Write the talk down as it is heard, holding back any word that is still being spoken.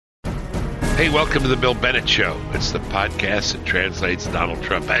Hey, welcome to the Bill Bennett Show. It's the podcast that translates Donald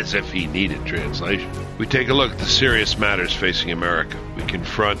Trump as if he needed translation. We take a look at the serious matters facing America. We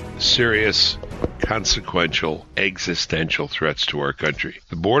confront serious, consequential, existential threats to our country.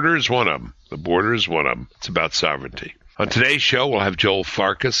 The border is one of them. It's about sovereignty. On today's show, we'll have Joel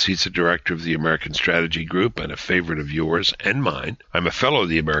Farkas. He's the director of the American Strategy Group and a favorite of yours and mine. I'm a fellow of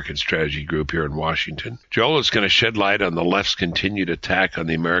the American Strategy Group here in Washington. Joel is going to shed light on the left's continued attack on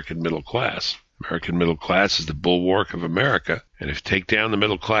the American middle class. American middle class is the bulwark of America, and if you take down the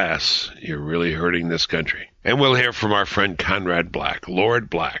middle class, you're really hurting this country. And we'll hear from our friend Conrad Black, Lord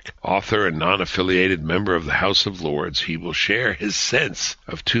Black, author and non-affiliated member of the House of Lords. He will share his sense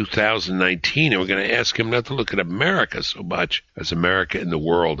of 2019, and we're going to ask him not to look at America so much as America in the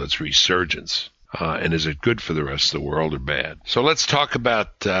world as resurgence. And is it good for the rest of the world or bad? So let's talk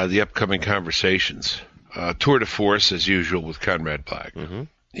about the upcoming conversations. Tour de force, as usual, with Conrad Black. Mm-hmm.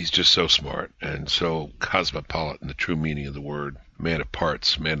 He's just so smart and so cosmopolitan, the true meaning of the word. Man of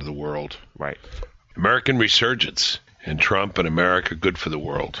parts, man of the world. Right. American resurgence. And Trump and America, good for the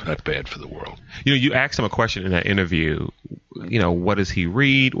world, not bad for the world. You know, you asked him a question in that interview, what does he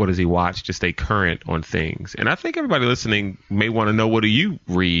read? What does he watch to stay current on things? And I think everybody listening may want to know, what do you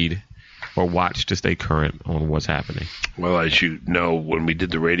read or watch to stay current on what's happening? Well, as you know, when we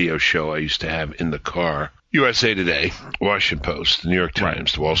did the radio show, I used to have in the car USA Today, Washington Post, the New York Times,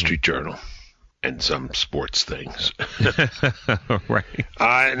 right. The Wall Street Journal, and some sports things. Right.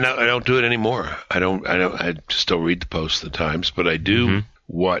 I don't do it anymore. I still read the Post, the Times, but I do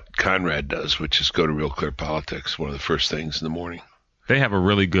what Conrad does, which is go to Real Clear Politics, one of the first things in the morning. They have a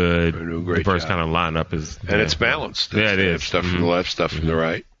really good, diverse kind of lineup. And it's balanced. Yeah, it is. Stuff from the left, stuff from the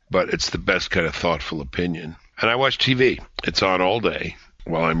right. But it's the best kind of thoughtful opinion. And I watch TV. It's on all day.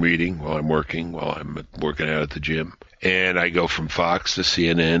 While I'm reading, while I'm working, while I'm working out at the gym. And I go from Fox to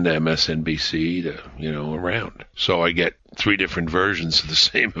CNN to MSNBC to, around. So I get three different versions of the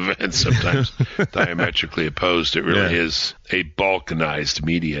same event, sometimes diametrically opposed. It really is a balkanized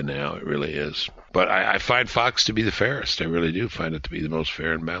media now. It really is. But I find Fox to be the fairest. I really do find it to be the most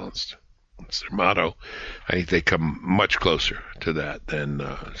fair and balanced. It's their motto. I think they come much closer to that than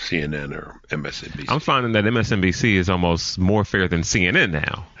CNN or MSNBC. I'm finding that MSNBC is almost more fair than CNN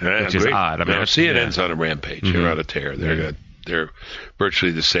now, which is odd. I mean, CNN's on a rampage. They're on a tear. They're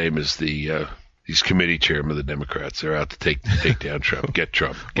virtually the same as these committee chairmen of the Democrats. They're out to take down Trump, get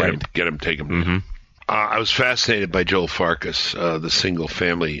Trump, get him, take him down. I was fascinated by Joel Farkas,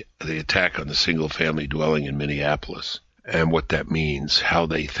 the attack on the single family dwelling in Minneapolis. And what that means, how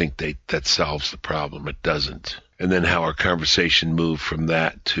they think that solves the problem. It doesn't. And then how our conversation moved from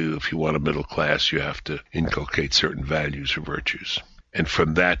that to, if you want a middle class, you have to inculcate certain values or virtues. And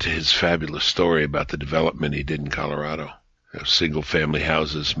from that to his fabulous story about the development he did in Colorado. Single family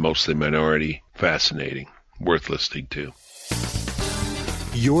houses, mostly minority. Fascinating. Worth listening to.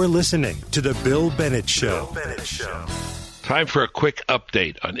 You're listening to The Bill Bennett Show. Time for a quick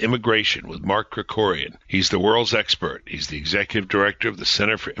update on immigration with Mark Krikorian. He's the world's expert. He's the executive director of the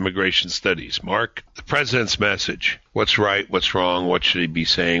Center for Immigration Studies. Mark, the president's message. What's right? What's wrong? What should he be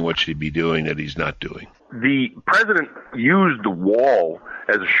saying? What should he be doing that he's not doing? The president used the wall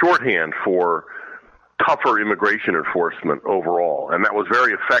as a shorthand for tougher immigration enforcement overall, and that was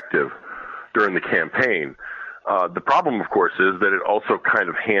very effective during the campaign. The problem, of course, is that it also kind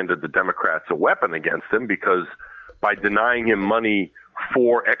of handed the Democrats a weapon against him, because by denying him money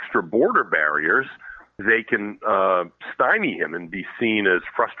for extra border barriers, they can stymie him and be seen as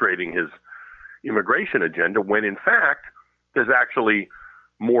frustrating his immigration agenda, when in fact there's actually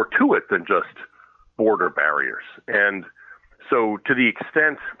more to it than just border barriers. And so to the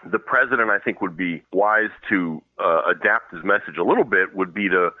extent the president, I think, would be wise to adapt his message a little bit, would be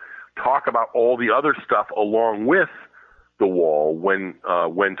to talk about all the other stuff along with the wall when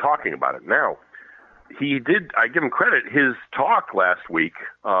talking about it. Now, he did, I give him credit, his talk last week,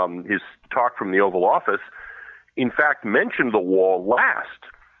 his talk from the Oval Office, in fact, mentioned the wall last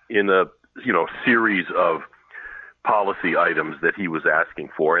in a series of policy items that he was asking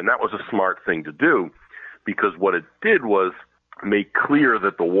for. And that was a smart thing to do, because what it did was make clear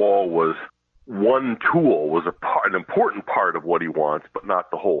that the wall was one tool, was an important part of what he wants, but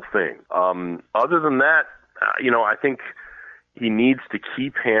not the whole thing. Other than that, I think he needs to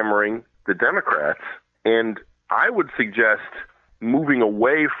keep hammering the Democrats. And I would suggest moving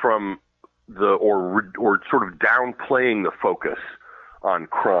away from or sort of downplaying the focus on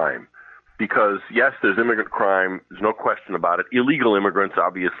crime, because yes, there's immigrant crime. There's no question about it. Illegal immigrants,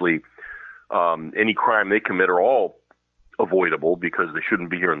 obviously, any crime they commit are all avoidable because they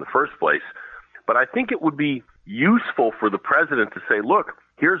shouldn't be here in the first place. But I think it would be useful for the president to say, look,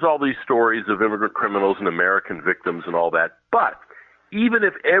 here's all these stories of immigrant criminals and American victims and all that. But even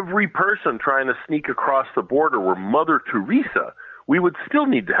if every person trying to sneak across the border were Mother Teresa, we would still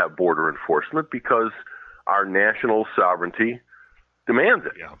need to have border enforcement because our national sovereignty demands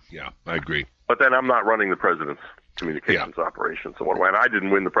it. Yeah, I agree. But then I'm not running the president's communications operation, so what do I know? I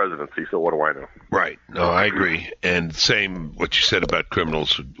didn't win the presidency, so what do I know? Right. No, I agree. And same, what you said about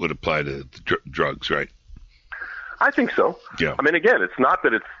criminals would apply to drugs, right? I think so. Yeah. I mean, again, it's not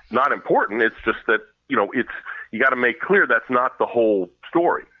that it's not important. It's just that, you got to make clear that's not the whole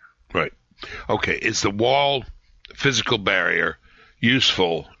story. Right. Okay. Is the wall, physical barrier,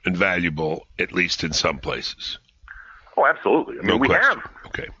 useful and valuable, at least in some places? Oh, absolutely. I mean, we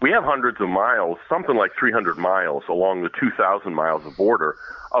have hundreds of miles, something like 300 miles along the 2,000 miles of border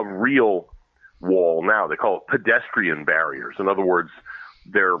of real wall now. They call it pedestrian barriers. In other words,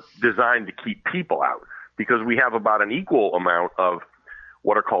 they're designed to keep people out because we have about an equal amount of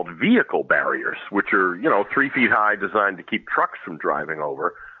what are called vehicle barriers, which are, 3 feet high, designed to keep trucks from driving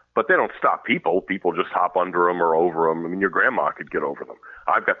over. But they don't stop people. People just hop under them or over them. I mean, your grandma could get over them.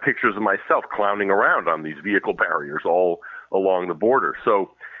 I've got pictures of myself clowning around on these vehicle barriers all along the border.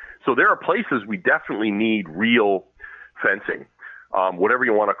 So there are places we definitely need real fencing, whatever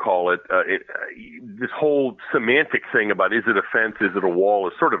you want to call it. This whole semantic thing about is it a fence, is it a wall,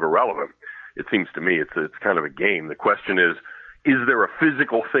 is sort of irrelevant. It seems to me it's kind of a game. The question is there a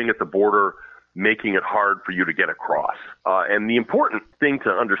physical thing at the border making it hard for you to get across? And the important thing to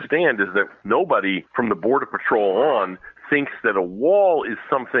understand is that nobody from the Border Patrol on thinks that a wall is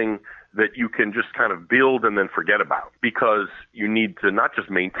something that you can just kind of build and then forget about, because you need to not just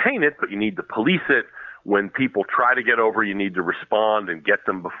maintain it, but you need to police it. When people try to get over, you need to respond and get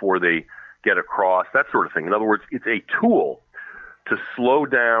them before they get across, that sort of thing. In other words, it's a tool to slow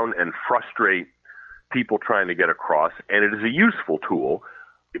down and frustrate people trying to get across, and it is a useful tool,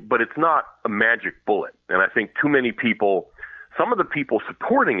 but it's not a magic bullet. And I think too many people, some of the people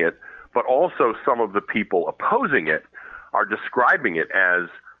supporting it, but also some of the people opposing it, are describing it as,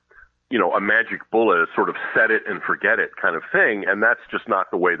 a magic bullet, a sort of set it and forget it kind of thing, and that's just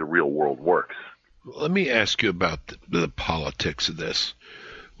not the way the real world works. Let me ask you about the politics of this.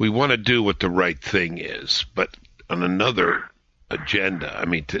 We want to do what the right thing is, but on another agenda, I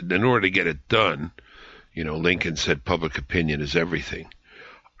mean, in order to get it done, Lincoln said public opinion is everything.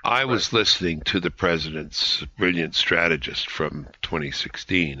 I was listening to the president's brilliant strategist from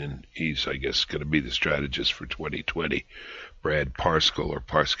 2016, and he's, I guess, going to be the strategist for 2020, Brad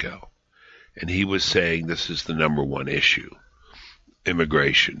Parscale. And he was saying this is the number one issue: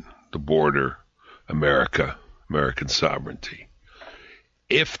 immigration, the border, American sovereignty.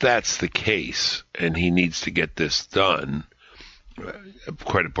 If that's the case, and he needs to get this done,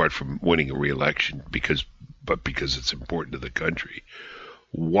 quite apart from winning a re-election, because it's important to the country,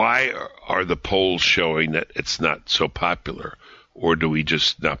 why are the polls showing that it's not so popular, or do we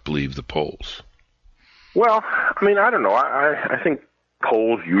just not believe the polls? Well, I mean, I don't know. I think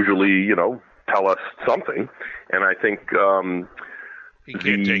polls usually, tell us something, and I think you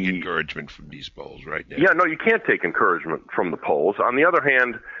can't take encouragement from these polls right now. Yeah, no, you can't take encouragement from the polls. On the other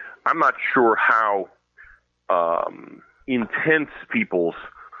hand, I'm not sure how intense people's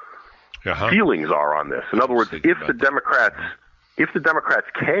feelings are on this. In other words, if the Democrats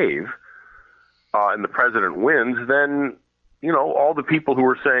cave and the president wins, then all the people who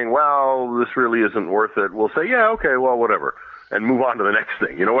are saying, well, this really isn't worth it, will say, yeah, okay, well, whatever, and move on to the next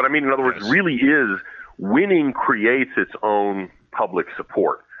thing. You know what I mean? In other words, really is winning creates its own public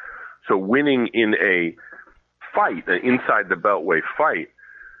support. So winning in a fight, an inside the Beltway fight,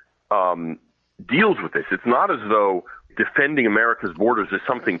 deals with this. It's not as though defending America's borders is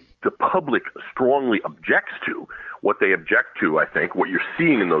something the public strongly objects to. What they object to, I think, what you're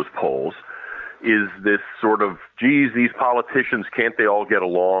seeing in those polls, is this sort of, geez, these politicians, can't they all get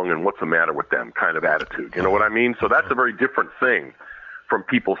along, and what's the matter with them kind of attitude. You know what I mean? So that's a very different thing from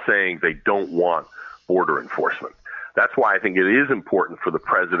people saying they don't want border enforcement. That's why I think it is important for the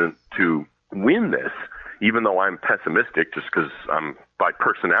president to win this, even though I'm pessimistic, just because I'm by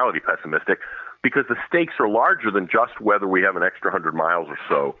personality pessimistic, because the stakes are larger than just whether we have an extra 100 miles or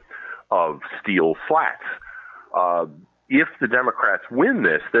so of steel slats. If the Democrats win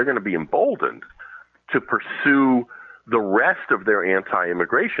this, they're going to be emboldened to pursue the rest of their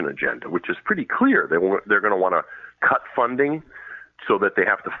anti-immigration agenda, which is pretty clear. They're going to want to cut funding so that they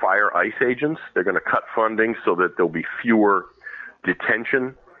have to fire ICE agents. They're going to cut funding so that there'll be fewer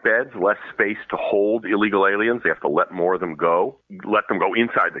detention beds, less space to hold illegal aliens. They have to let more of them go, let them go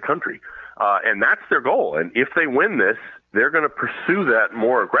inside the country. And that's their goal. And if they win this, they're going to pursue that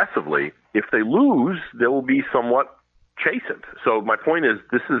more aggressively. If they lose, they will be somewhat chastened. So my point is,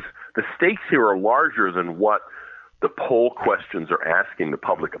 the stakes here are larger than what the poll questions are asking the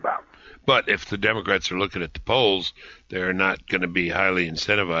public about. But if the Democrats are looking at the polls, they're not going to be highly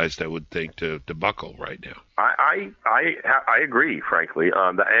incentivized, I would think, to buckle right now. I agree, frankly.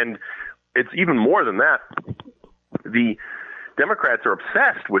 And it's even more than that. The Democrats are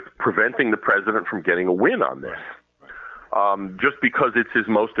obsessed with preventing the president from getting a win on this, just because it's his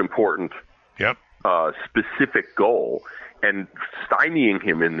most important specific goal. And stymieing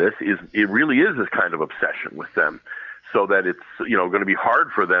him in this it really is this kind of obsession with them, so that it's going to be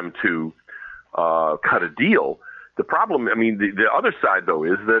hard for them to cut a deal. The problem, I mean, the other side though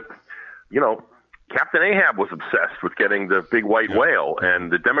is that Captain Ahab was obsessed with getting the big white whale,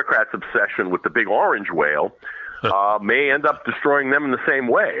 and the Democrats' obsession with the big orange whale may end up destroying them in the same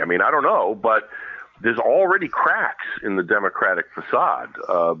way. I mean, I don't know, but there's already cracks in the Democratic facade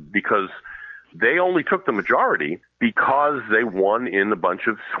because they only took the majority because they won in a bunch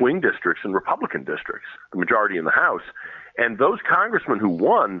of swing districts and Republican districts, the majority in the House. And those congressmen who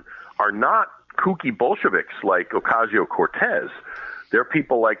won are not kooky Bolsheviks like Ocasio-Cortez. They're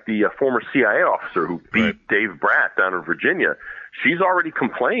people like the former CIA officer who beat Dave Bratt down in Virginia. She's already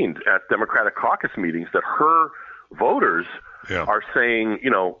complained at Democratic caucus meetings that her voters are saying,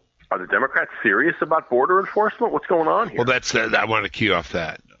 are the Democrats serious about border enforcement? What's going on here? Well, I want to key off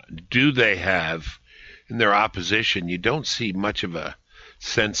that. Do they have, in their opposition, you don't see much of a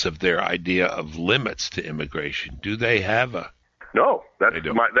sense of their idea of limits to immigration. Do they have a? No.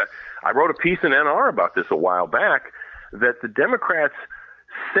 I wrote a piece in NR about this a while back, that the Democrats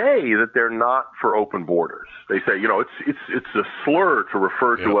say that they're not for open borders. They say, it's a slur to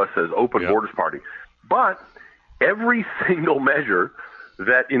refer to us as open borders party. But every single measure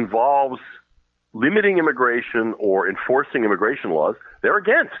that involves limiting immigration or enforcing immigration laws, they're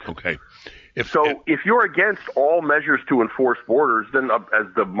against. Okay. If you're against all measures to enforce borders, then as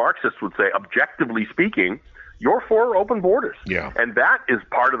the Marxists would say, objectively speaking, you're for open borders. Yeah. And that is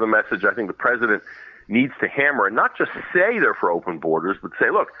part of the message I think the president needs to hammer, and not just say they're for open borders, but say,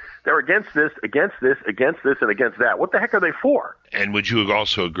 look, they're against this, against this, against this, and against that. What the heck are they for? And would you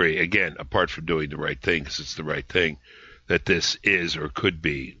also agree, again, apart from doing the right thing, because it's the right thing, that this is or could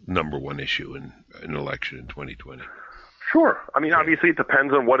be number one issue in an election in 2020? Sure. I mean, obviously it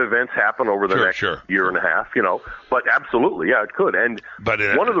depends on what events happen over the next year and a half, but absolutely, it could. And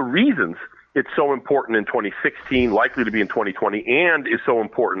one of the reasons it's so important in 2016, likely to be in 2020, and is so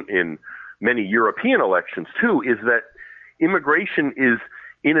important in many European elections too, is that immigration is,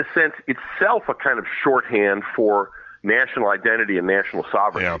 in a sense, itself a kind of shorthand for national identity and national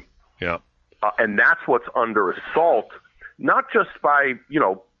sovereignty. Yeah. And that's what's under assault, not just by,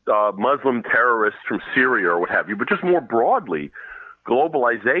 Muslim terrorists from Syria or what have you, but just more broadly,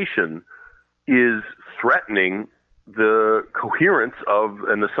 globalization is threatening the coherence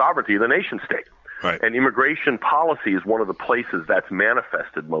and the sovereignty of the nation state. Right. And immigration policy is one of the places that's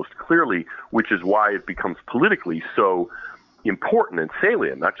manifested most clearly, which is why it becomes politically so important and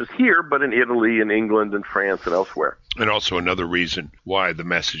salient, not just here, but in Italy and England and France and elsewhere. And also another reason why the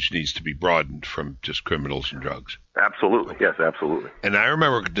message needs to be broadened from just criminals and drugs. Absolutely. Yes, absolutely. And I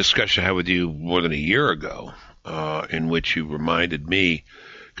remember a discussion I had with you more than a year ago in which you reminded me,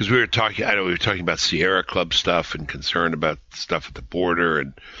 because we were talking about Sierra Club stuff and concern about stuff at the border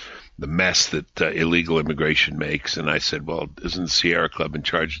and the mess that illegal immigration makes. And I said, well, isn't the Sierra Club in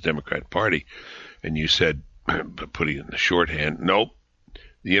charge of the Democratic Party? And you said, putting it in the shorthand, nope,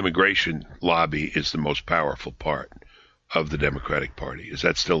 the immigration lobby is the most powerful part of the Democratic Party. Is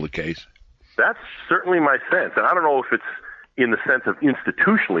that still the case? That's certainly my sense. And I don't know if it's in the sense of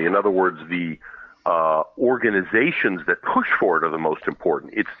institutionally. In other words, the organizations that push for it are the most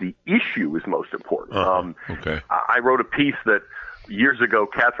important. It's the issue is most important. Okay. I wrote a piece that years ago,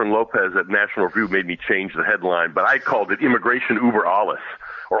 Catherine Lopez at National Review made me change the headline, but I called it Immigration Uber Alles,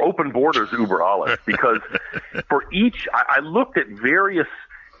 or Open Borders Uber Alles, because for each, I looked at various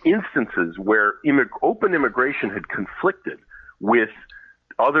instances where open immigration had conflicted with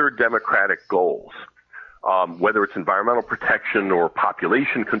other democratic goals, whether it's environmental protection or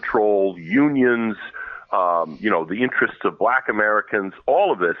population control, unions, the interests of black Americans,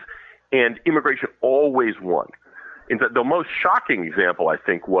 all of this, and immigration always won. In fact, the most shocking example, I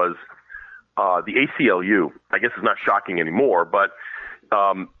think, was the ACLU. I guess it's not shocking anymore, but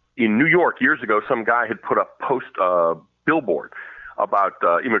in New York years ago, some guy had put up billboard about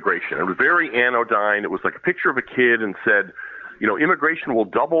immigration. It was very anodyne. It was like a picture of a kid and said, immigration will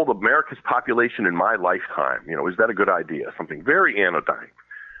double America's population in my lifetime. Is that a good idea? Something very anodyne.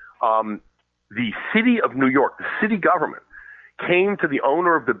 The city of New York, the city government, came to the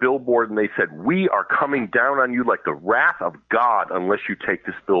owner of the billboard and they said, "We are coming down on you like the wrath of God unless you take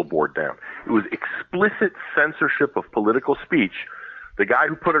this billboard down." It was explicit censorship of political speech. The guy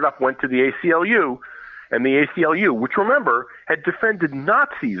who put it up went to the ACLU, and the ACLU, which, remember, had defended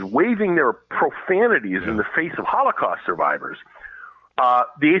Nazis waving their profanities in the face of Holocaust survivors. The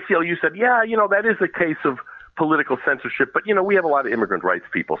ACLU said, yeah, that is a case of political censorship, but, we have a lot of immigrant rights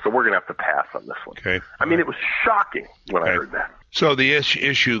people, so we're going to have to pass on this one. Okay. I mean, it was shocking when I heard that. So the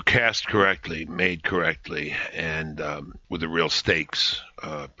issue cast correctly, made correctly, and with the real stakes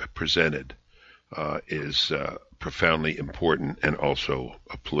presented is profoundly important and also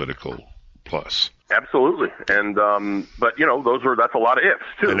a political plus. Absolutely, and but that's a lot of ifs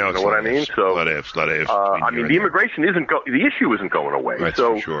too. I know, you know what I mean? So a lot of ifs. I mean, the immigration the issue isn't going away. That's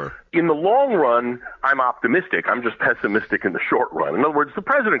so for sure. In the long run, I'm optimistic. I'm just pessimistic in the short run. In other words, the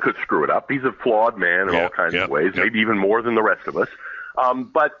president could screw it up. He's a flawed man in all kinds of ways, maybe even more than the rest of us.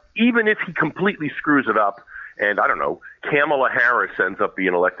 But even if he completely screws it up, and I don't know, Kamala Harris ends up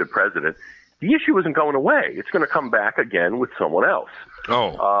being elected president, the issue isn't going away. It's going to come back again with someone else.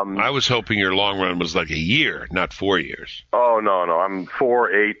 I was hoping your long run was like a year, not 4 years. Oh, no. I'm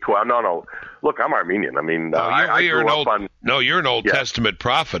 4, 8, 12. No. Look, I'm Armenian. I mean, I grew up on... No, you're an Old Testament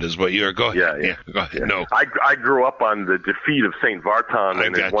prophet is what you're going... Yeah. Go ahead. No. I grew up on the defeat of St. Vartan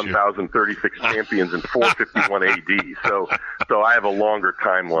and his 1,036 champions in 451 AD. So I have a longer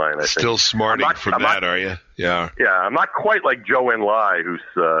timeline, I think. Still smarting are you? Yeah. Yeah, I'm not quite like Zhou Enlai, who's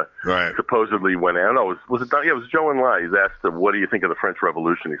supposedly went... I don't know, was it Zhou Enlai. He's asked, what do you think of the French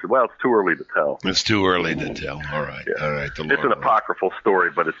Revolution? He said, well, it's too early to tell. It's too early to tell. All right. Yeah. All right. It's an apocryphal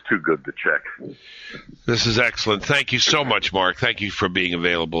story, but it's too good to check. This is excellent. Thank you so much, Mark. Thank you for being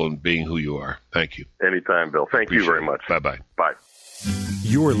available and being who you are. Thank you. Anytime, Bill. Thank you very much. Bye-bye. Bye.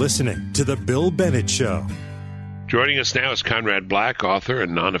 You're listening to The Bill Bennett Show. Joining us now is Conrad Black, author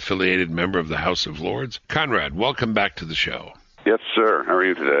and non-affiliated member of the House of Lords. Conrad, welcome back to the show. Yes, sir. How are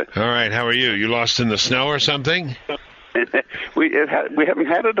you today? All right. How are you? You lost in the snow or something? We haven't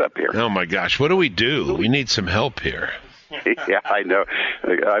had it up here. Oh, my gosh. What do? We need some help here. Yeah, I know.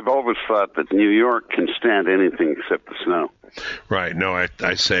 I've always thought that New York can stand anything except the snow. Right. No,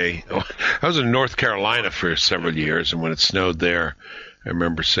 I say, I was in North Carolina for several years, and when it snowed there, I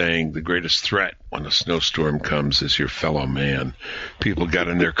remember saying the greatest threat when a snowstorm comes is your fellow man. People got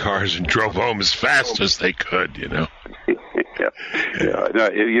in their cars and drove home as fast as they could, Yeah. No,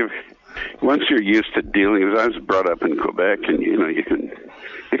 once you're used to dealing, I was brought up in Quebec, and you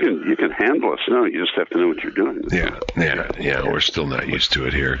can handle a snow. You just have to know what you're doing. Yeah. We're still not used to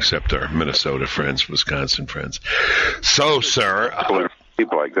it here, except our Minnesota friends, Wisconsin friends. So, sir,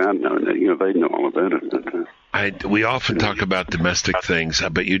 people like that, they know all about it. We often talk about domestic things,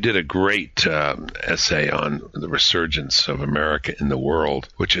 but you did a great essay on the resurgence of America in the world,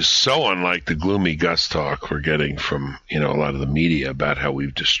 which is so unlike the gloomy Gus talk we're getting from a lot of the media about how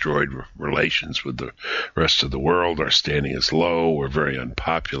we've destroyed relations with the rest of the world. Our standing is low. We're very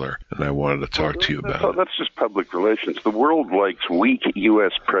unpopular, and I wanted to talk to you about it. That's just public relations. The world likes weak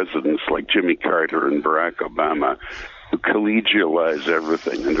U.S. presidents like Jimmy Carter and Barack Obama, who collegialize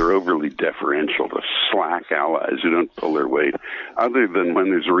everything and are overly deferential to slack allies who don't pull their weight. Other than when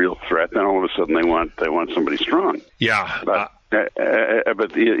there's a real threat, then all of a sudden they want somebody strong. Yeah. But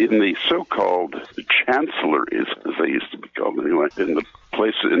in the so-called chancelleries, as they used to be called anyway, in the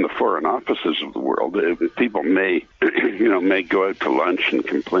foreign offices of the world, people may go out to lunch and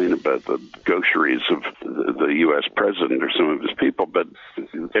complain about the gaucheries of the U.S. president or some of his people, but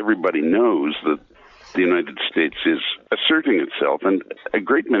everybody knows that the United States is asserting itself, and a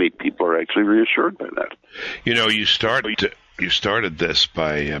great many people are actually reassured by that. You started this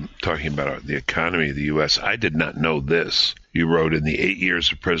by talking about the economy of the U.S. I did not know this. You wrote, in the 8 years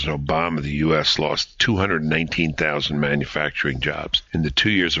of President Obama, the U.S. lost 219,000 manufacturing jobs. In the 2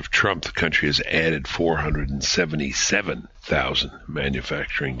 years of Trump, the country has added 477,000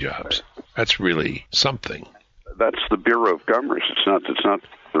 manufacturing jobs. That's really something. That's the Bureau of Commerce. It's not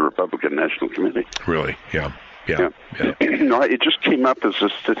the Republican National Committee. Really? Yeah. No, it just came up as a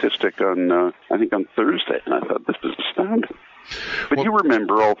statistic on Thursday, and I thought this is astounding. But you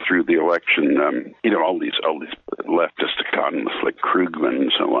remember all through the election, all these leftist economists like Krugman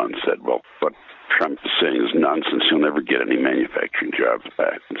and so on said, well, what Trump is saying is nonsense. You'll never get any manufacturing jobs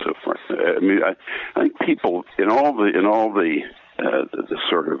back, and so forth. I mean, I think people in all the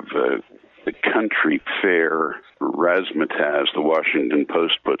sort of the country fair razzmatazz the Washington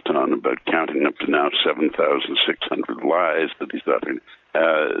Post puts on about counting up to now 7,600 lies that he's uttering.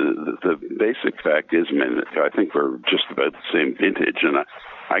 The basic fact is, I think we're just about the same vintage, and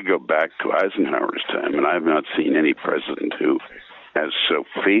I go back to Eisenhower's time, and I have not seen any president who has so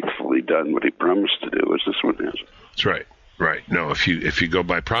faithfully done what he promised to do as this one has. That's right. Right. No, if you go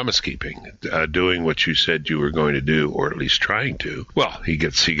by promise keeping, doing what you said you were going to do, or at least trying to, well, he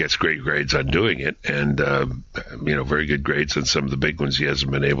gets great grades on doing it, and very good grades on some of the big ones he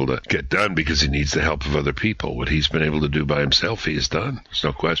hasn't been able to get done because he needs the help of other people. What he's been able to do by himself, he has done. There's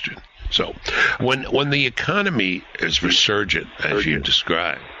no question. So, when the economy is resurgent, as you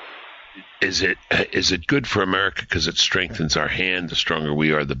described, is it good for America because it strengthens our hand? The stronger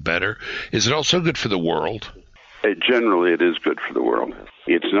we are, the better. Is it also good for the world? Generally, it is good for the world.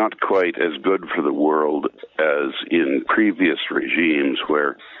 It's not quite as good for the world as in previous regimes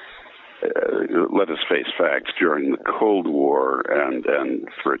where, let us face facts, during the Cold War and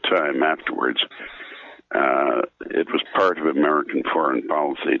for a time afterwards, it was part of American foreign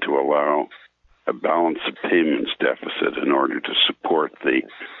policy to allow a balance of payments deficit in order to support the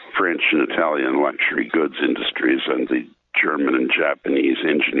French and Italian luxury goods industries and the German and Japanese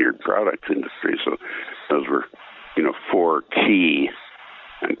engineered product industries. So those were four key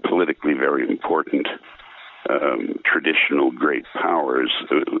and politically very important traditional great powers,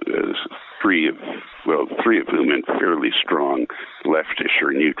 three of whom had fairly strong leftish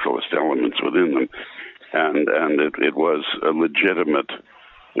or neutralist elements within them. And it was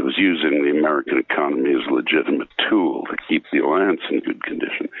it was using the American economy as a legitimate tool to keep the alliance in good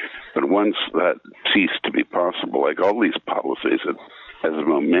condition. But once that ceased to be possible, like all these policies, it has a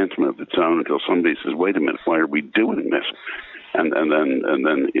momentum of its own until somebody says, wait a minute, why are we doing this? And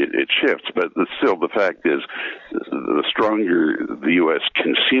then it shifts. But still, the fact is, the stronger the U.S.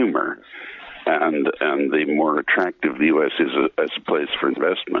 consumer and the more attractive the U.S. is as a place for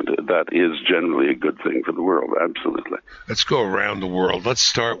investment, that is generally a good thing for the world, absolutely. Let's go around the world. Let's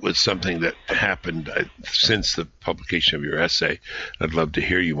start with something that happened since the publication of your essay. I'd love to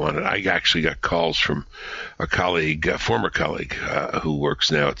hear you on it. I actually got calls from a former colleague, who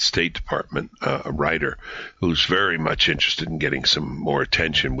works now at the State Department, a writer who's very much interested in getting some more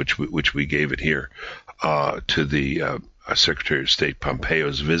attention, which we gave it here, to the Secretary of State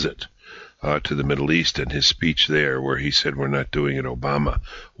Pompeo's visit to the Middle East and his speech there where he said, we're not doing it Obama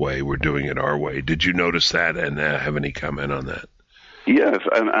way, we're doing it our way. Did you notice that and have any comment on that? Yes,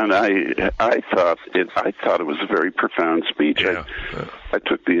 and I thought it was a very profound speech. Yeah. I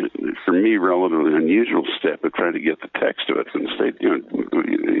took the, for me, relatively unusual step of trying to get the text of it from the state,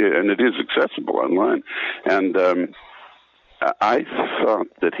 and it is accessible online. And I thought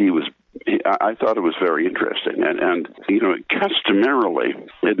that I thought it was very interesting, and customarily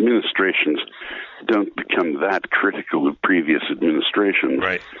administrations don't become that critical of previous administrations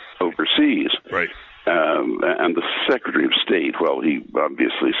overseas. Right. And the Secretary of State, while he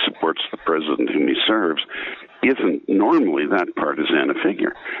obviously supports the president whom he serves, isn't normally that partisan a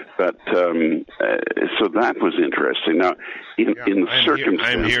figure. But so that was interesting. Now, in the circumstances,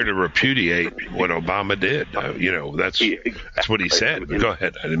 I'm here to repudiate what Obama did. That's what he said. Go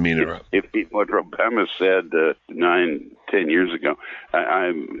ahead. I didn't mean to interrupt. What Obama said 9-10 years ago,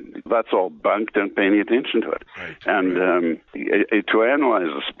 that's all bunk. Don't pay any attention to it. Right. And to analyze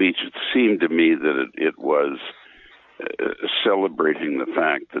the speech, it seemed to me that it was celebrating the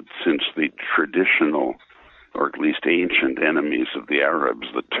fact that since the traditional, or at least ancient enemies of the Arabs,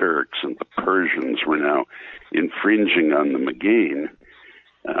 the Turks and the Persians, were now infringing on them again.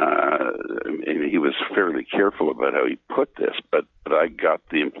 And he was fairly careful about how he put this, but I got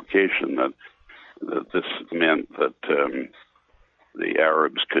the implication that this meant that the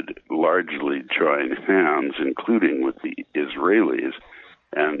Arabs could largely join hands, including with the Israelis,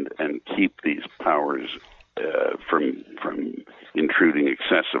 and keep these powers from intruding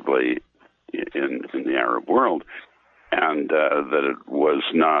excessively in the Arab world, and that it was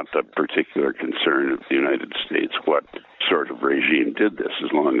not a particular concern of the United States what sort of regime did this,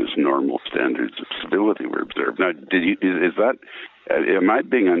 as long as normal standards of civility were observed. Now, am I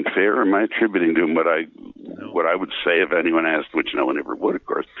being unfair, or am I attributing to him what I would say if anyone asked, which no one ever would, of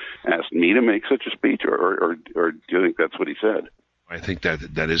course, asked me to make such a speech, or do you think that's what he said? I think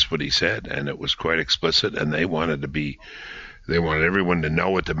that is what he said, and it was quite explicit, and they wanted everyone to know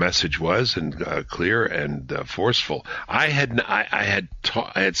what the message was, and clear and forceful. I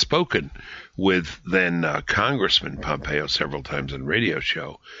had spoken with then Congressman Pompeo several times on a radio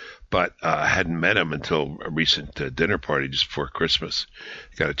show, but hadn't met him until a recent dinner party just before Christmas.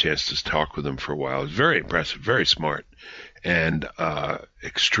 Got a chance to talk with him for a while. It was very impressive, very smart, and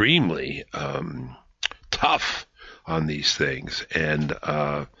extremely tough on these things. And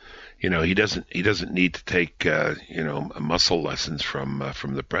he doesn't need to take muscle lessons from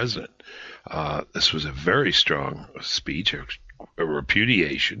the president. This was a very strong speech, a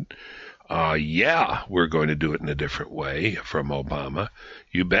repudiation. Yeah, we're going to do it in a different way from Obama.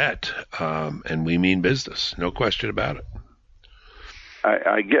 You bet. And we mean business. No question about it.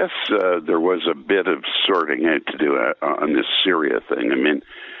 I guess there was a bit of sorting out to do on this Syria thing. I mean,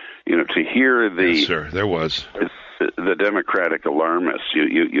 to hear yes, sir, there was the Democratic alarmists,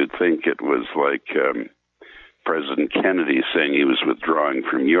 you'd think it was like President Kennedy saying he was withdrawing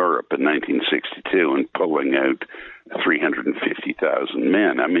from Europe in 1962 and pulling out 350,000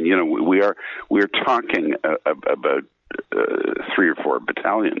 men. I mean, we're talking about 3 or 4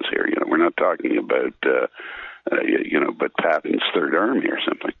 battalions here. We're not talking about but Patton's Third Army or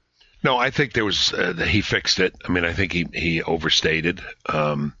something. No, I think there was he fixed it. I mean, I think he overstated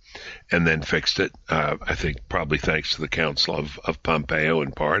and then fixed it. I think probably thanks to the counsel of Pompeo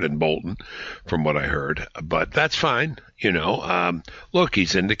in part and Bolton, from what I heard. But that's fine. Look,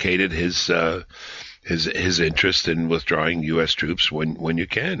 he's indicated his interest in withdrawing U.S. troops when you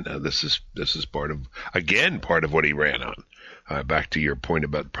can. This is part of what he ran on. Back to your point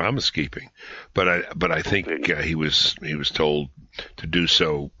about promise keeping, but I think he was told to do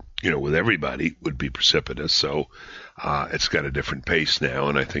so. With everybody would be precipitous. So it's got a different pace now,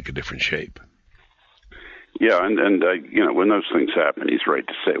 and I think a different shape. Yeah, and when those things happen, he's right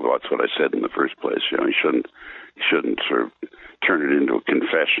to say, well, that's what I said in the first place. He shouldn't sort of turn it into a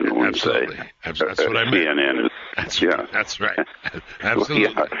confessional and Absolutely. say that's what I meant. CNN is, that's right.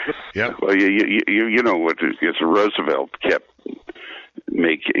 Absolutely. Well, yeah. Well, you know what? Roosevelt kept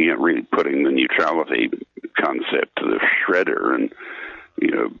really putting the neutrality concept to the shredder, and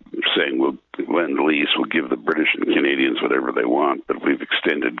saying we'll Lend-Lease will give the British and Canadians whatever they want, but we've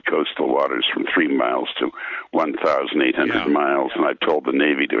extended coastal waters from 3 miles to 1,800 miles, and I've told the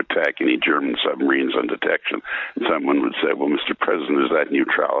Navy to attack any German submarines on detection. And someone would say, well, Mr. President, is that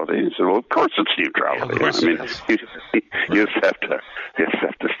neutrality? He said, well, of course it's neutrality. You just have to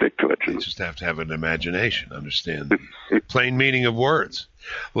stick to it. You just have to have an imagination, understand the plain meaning of words.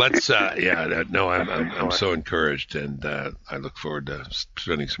 Let's, I'm so encouraged, and I look forward to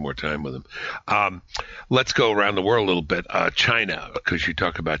spending some more time with him. Let's go around the world a little bit. China, because you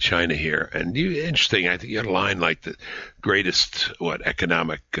talk about China here, and interesting. I think you had a line like the greatest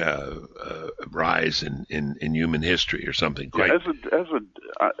economic rise in human history or something. Quite. As a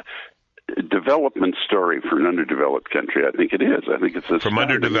development story for an underdeveloped country, I think it is. I think it's from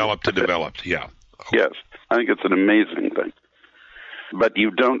underdeveloped to developed. Yeah. Yes, I think it's an amazing thing. But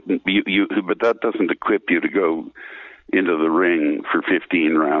but that doesn't equip you to go into the ring for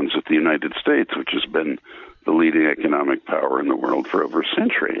 15 rounds at the United States, which has been the leading economic power in the world for over a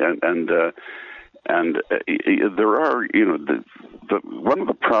century. And there are, one of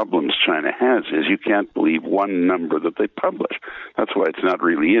the problems China has is you can't believe one number that they publish. That's why it's not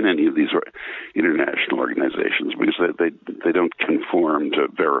really in any of these international organizations, because they don't conform to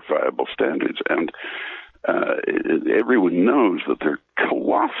verifiable standards. And everyone knows that there are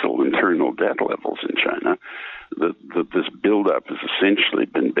colossal internal debt levels in China, that this buildup has essentially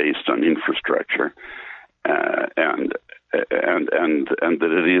been based on infrastructure, and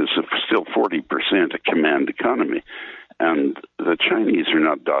that it is still 40% a command economy. And the Chinese are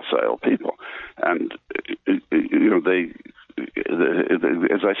not docile people. And, as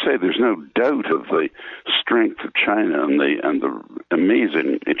I say, there's no doubt of the strength of China and the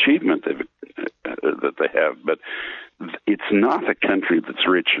amazing achievement that they have. But it's not a country that's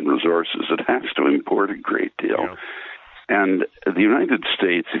rich in resources. It has to import a great deal. Yeah. And the United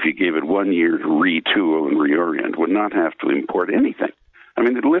States, if you gave it 1 year to retool and reorient, would not have to import anything. I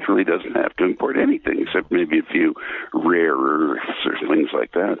mean, it literally doesn't have to import anything except maybe a few rare earths or things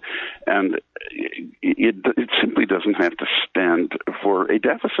like that. And it simply doesn't have to stand for a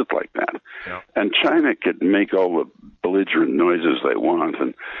deficit like that. Yeah. And China could make all the belligerent noises they want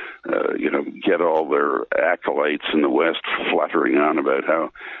and, get all their acolytes in the West fluttering on about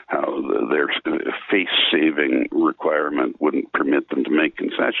how their face-saving requirement wouldn't permit them to make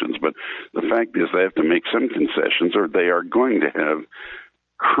concessions. But the fact is they have to make some concessions or they are going to have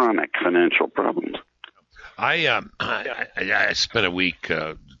chronic financial problems. I spent a week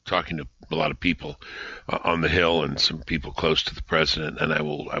talking to a lot of people on the Hill and some people close to the president, and I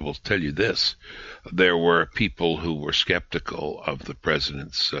will tell you this: there were people who were skeptical of the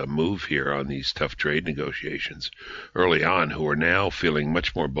president's move here on these tough trade negotiations early on, who are now feeling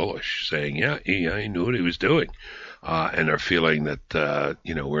much more bullish, saying, he knew what he was doing, and are feeling that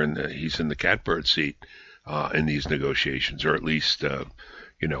he's in the catbird seat in these negotiations, or at least.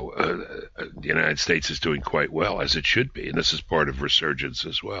 The United States is doing quite well, as it should be, and this is part of resurgence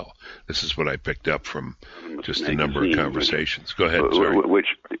as well. This is what I picked up from just a number of conversations. Go ahead, sorry.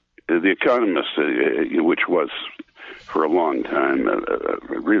 Which The Economist, which was for a long time,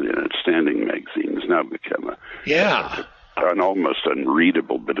 really an outstanding magazine, has now become an almost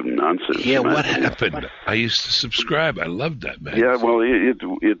unreadable bit of nonsense. Yeah, what happened? I used to subscribe. I loved that magazine. Yeah, well,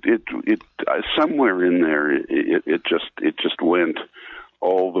 it somewhere in there, it just went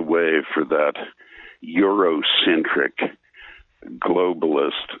all the way for that Eurocentric,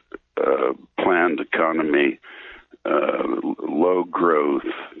 globalist, planned economy, low growth,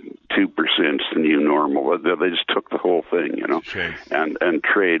 2%'s the new normal. They just took the whole thing, you know. Shame. And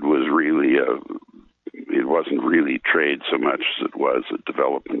trade was really it wasn't really trade so much as it was a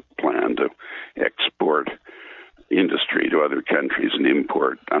development plan to export industry to other countries and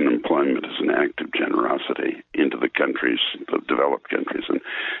import unemployment as an act of generosity into the countries, the developed countries, and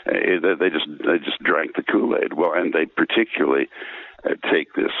they just drank the Kool-Aid. Well, and they particularly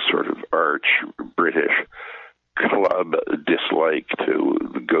take this sort of arch British club dislike to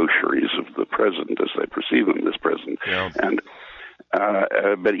the gaucheries of the president as they perceive him, this president, and.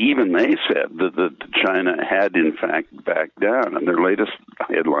 But even they said that China had, in fact, backed down. And their latest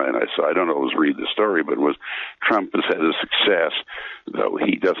headline I saw, I don't always read the story, but was Trump has had a success, though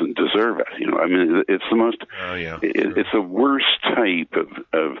he doesn't deserve it. You know, I mean, it's the most, it's the worst type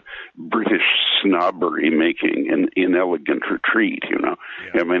of British snobbery making an inelegant retreat, you know.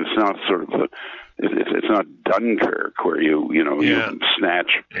 I mean, it's not sort of it's not Dunkirk where you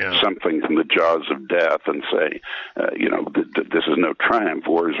snatch something from the jaws of death and say, this is no triumph.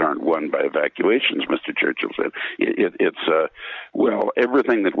 Wars aren't won by evacuations, Mr. Churchill said. Well,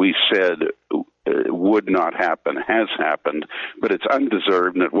 everything that we said would not happen has happened, but it's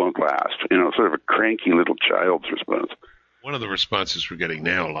undeserved and it won't last. You know, sort of a cranky little child's response. One of the responses we're getting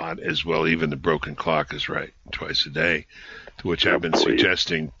now a lot is, well, even the broken clock is right twice a day, to which I've been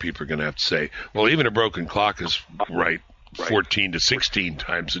suggesting people are going to have to say, well, even a broken clock is right 14 to 16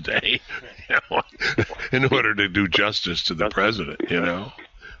 times a day, in order to do justice to the president, the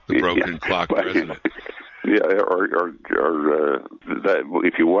broken clock president. Yeah, or that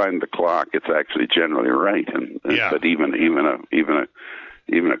if you wind the clock, it's actually generally right, but even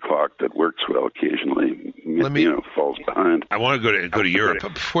a clock that works well occasionally, falls behind. I want to go to Europe,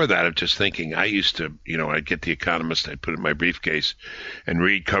 but before that, I'm just thinking. I used to, I'd get The Economist, I'd put it in my briefcase, and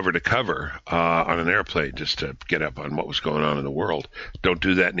read cover to cover on an airplane just to get up on what was going on in the world. Don't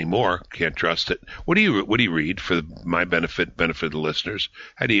do that anymore. Can't trust it. What do you read for my benefit of the listeners?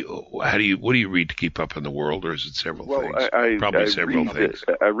 What do you read to keep up on the world, or is it several things? Probably several things.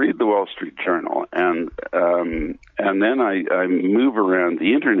 I read the Wall Street Journal, and then I move around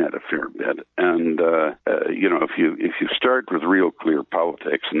the internet a fair bit, and if you start with Real Clear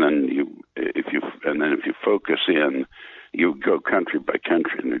Politics, and then if you focus in, you go country by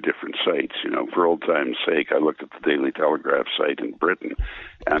country in their different sites. For old time's sake, I looked at the Daily Telegraph site in Britain,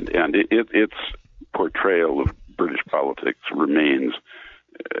 and its portrayal of British politics remains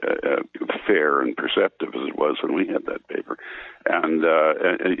fair and perceptive as it was when we had that paper, and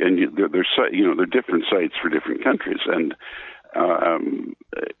they're different sites for different countries, and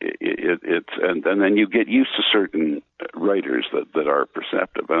then you get used to certain writers that are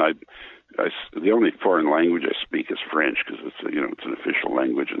perceptive. And the only foreign language I speak is French because it's an official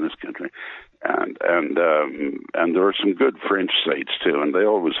language in this country. And there are some good French sites too, and they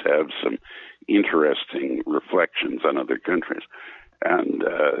always have some interesting reflections on other countries. And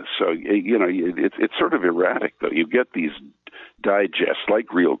so it's sort of erratic though. You get these digests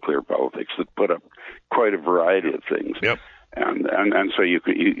like Real Clear Politics that put up quite a variety of things. Yep. And so you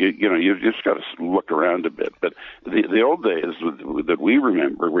just got to look around a bit. But the old days that we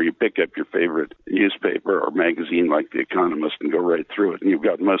remember, where you pick up your favorite newspaper or magazine like The Economist and go right through it, and you've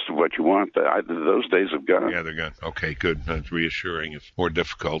got most of what you want. Those days have gone. Yeah, they're gone. Okay, good. That's reassuring. It's more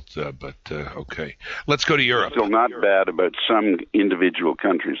difficult, but okay. Let's go to Europe. Still not bad about some individual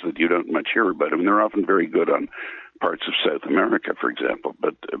countries that you don't much hear about. I mean, they're often very good on parts of South America, for example,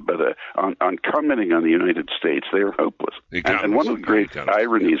 but on commenting on the United States, they are hopeless. And one of the great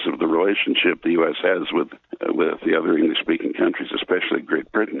ironies of the relationship the U.S. has with the other English-speaking countries, especially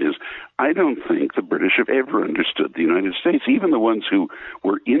Great Britain, is I don't think the British have ever understood the United States, even the ones who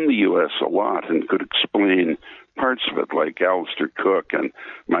were in the U.S. a lot and could explain parts of it, like Alistair Cook and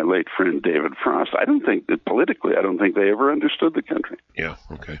my late friend David Frost. I don't think that politically, I don't think they ever understood the country. Yeah,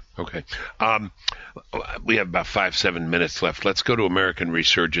 okay. We have about 5-7 minutes left. Let's go to American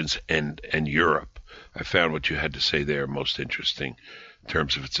resurgence and Europe. I found what you had to say there most interesting in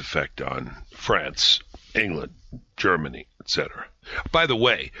terms of its effect on France, England, Germany, etc. By the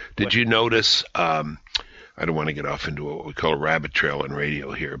way, did you notice, I don't want to get off into what we call a rabbit trail on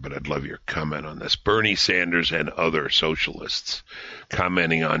radio here, but I'd love your comment on this. Bernie Sanders and other socialists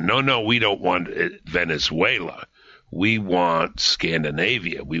commenting on, no, we don't want Venezuela. We want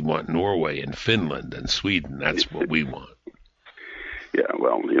Scandinavia. We want Norway and Finland and Sweden. That's what we want. Yeah,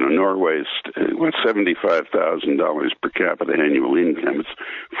 well, Norway's $75,000 per capita annual income. It's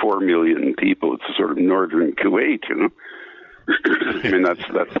 4 million people. It's a sort of northern Kuwait, I mean, that's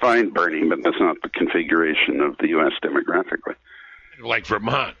fine, Bernie, but that's not the configuration of the U.S. demographically. Like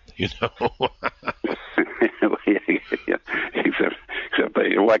Vermont, yeah, except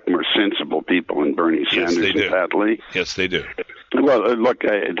they elect more sensible people than Bernie Sanders and Pat Lee. Yes, they do. Well, look,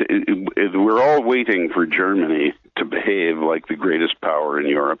 we're all waiting for Germany to behave like the greatest power in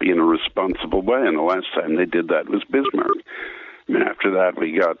Europe in a responsible way, and the last time they did that was Bismarck. I mean, after that,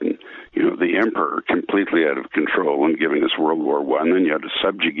 we got, the emperor completely out of control and giving us World War I. Then you had a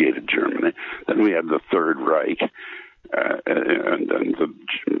subjugated Germany. Then we had the Third Reich, and the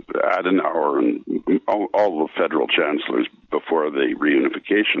Adenauer and all the federal chancellors before the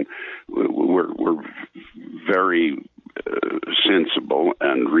reunification were very sensible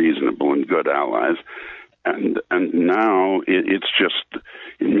and reasonable and good allies. And now it's just,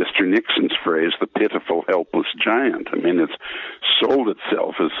 in Mr. Nixon's phrase, the pitiful, helpless giant. I mean, it's sold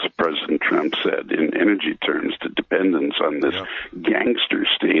itself, as President Trump said, in energy terms, to dependence on this gangster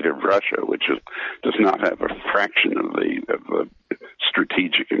state of Russia, which does not have a fraction of the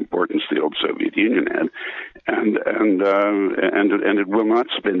strategic importance the old Soviet Union had, and it will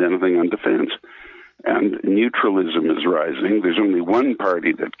not spend anything on defense. And neutralism is rising. There's only one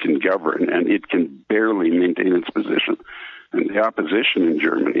party that can govern, and it can barely maintain its position. And the opposition in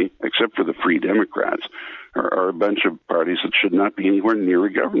Germany, except for the Free Democrats, are a bunch of parties that should not be anywhere near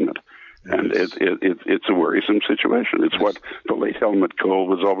a government. And it's a worrisome situation. It's what the late Helmut Kohl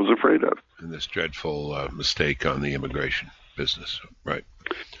was always afraid of. And this dreadful mistake on the immigration business, right?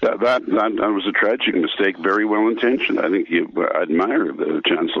 That was a tragic mistake, very well intentioned. I think you admire the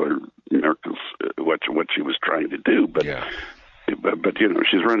Chancellor Merkel's what she was trying to do, but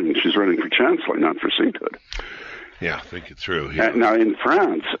she's running for Chancellor, not for sainthood. Yeah, think it through. Yeah. Now in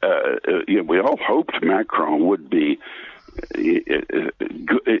France, we all hoped Macron would be.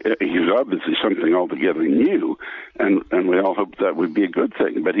 He's obviously something altogether new, and we all hoped that would be a good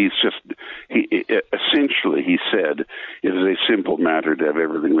thing. But essentially he said it is a simple matter to have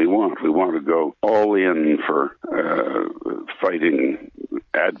everything we want. We want to go all in for fighting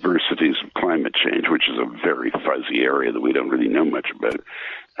adversities of climate change, which is a very fuzzy area that we don't really know much about,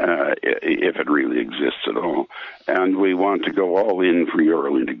 if it really exists at all. And we want to go all in for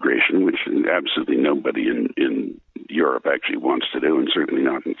Euro integration, which absolutely nobody in Europe actually wants to do, and certainly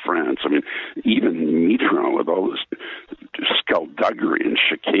not in France. I mean, even Mitterrand, with all this skullduggery and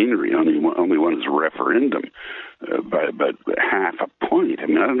chicanery, only won his referendum by about half a point. I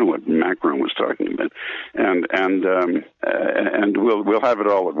mean, I don't know what Macron was talking about, and we'll have it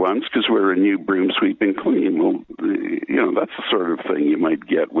all at once because we're a new broom sweeping queen. Well, that's the sort of thing you might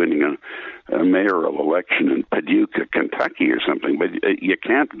get winning a mayoral election in Paducah, Kentucky, or something. But you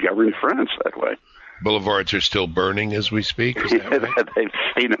can't govern France that way. Boulevards are still burning as we speak. Is that right? They've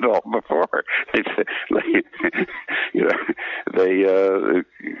seen it all before.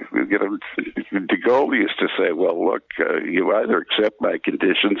 De Gaulle used to say, "Well, look, you either accept my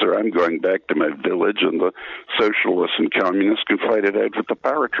conditions, or I'm going back to my village, and the socialists and communists can fight it out with the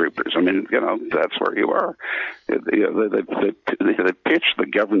paratroopers." I mean, that's where you are. They pitched the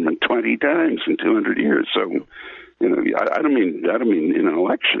government 20 times in 200 years, so. I don't mean in an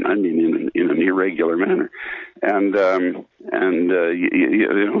election. I mean in an irregular manner. And De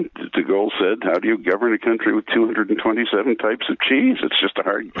Gaulle said, "How do you govern a country with 227 types of cheese? It's just a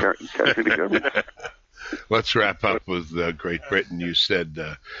hard country to govern." Let's wrap up with Great Britain. You said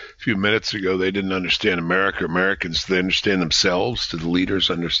a few minutes ago they didn't understand America. Americans, do they understand themselves? Do the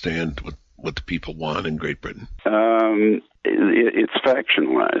leaders understand what the people want in Great Britain? It's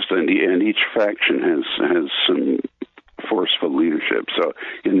factionalized, and each faction has some forceful leadership. So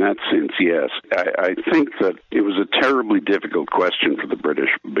in that sense, yes. I think that it was a terribly difficult question for the British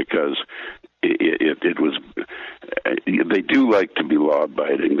because it was. They do like to be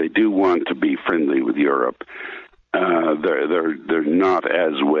law-abiding. They do want to be friendly with Europe. They're not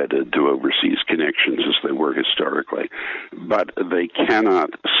as wedded to overseas connections as they were historically, but they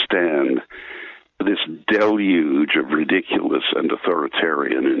cannot stand this deluge of ridiculous and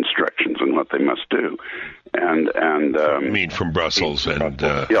authoritarian instructions on what they must do. And I mean from Brussels and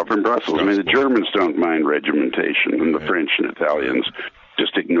from Brussels. I mean, the Germans don't mind regimentation, and the French and Italians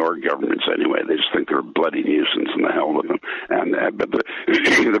just ignore governments anyway. They just think they're a bloody nuisance and the hell with them. And but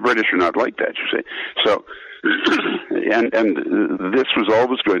the British are not like that, you see. So, and this was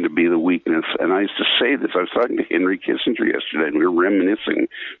always going to be the weakness. And I used to say this. I was talking to Henry Kissinger yesterday, and we were reminiscing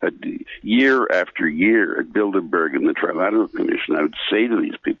that year after year at Bilderberg and the Trilateral Commission, I would say to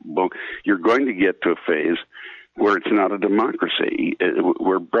these people, well, you're going to get to a phase where it's not a democracy,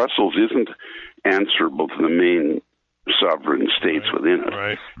 where Brussels isn't answerable to the main sovereign states within it,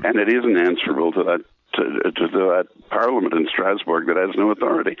 right. And it isn't answerable to that parliament in Strasbourg that has no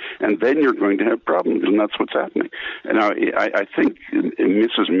authority, and then you're going to have problems, and that's what's happening. And I think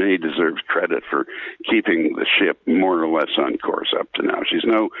Mrs. May deserves credit for keeping the ship more or less on course up to now. She's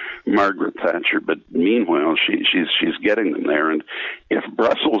no Margaret Thatcher, but meanwhile she's getting them there. And if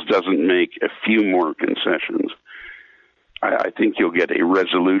Brussels doesn't make a few more concessions, I think you'll get a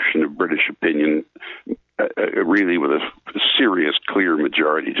resolution of British opinion, really with a serious, clear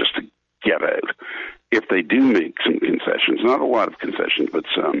majority just to get out. If they do make some concessions, not a lot of concessions, but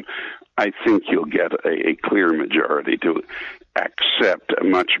some, I think you'll get a clear majority to accept a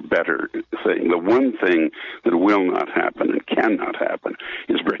much better thing. The one thing that will not happen and cannot happen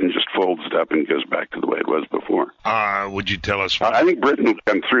is Britain just folds it up and goes back to the way it was before. Would you tell us? I think Britain will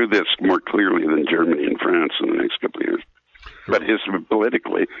come through this more clearly than Germany and France in the next couple of years. But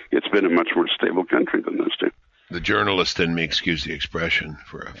politically, it's been a much more stable country than those two. The journalist in me, excuse the expression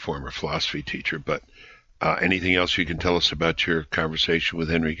for a former philosophy teacher, but anything else you can tell us about your conversation with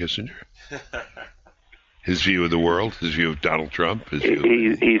Henry Kissinger? His view of the world, his view of Donald Trump? He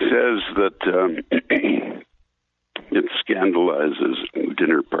says that it scandalizes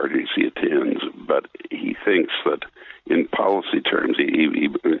dinner parties he attends, but he thinks that in policy terms,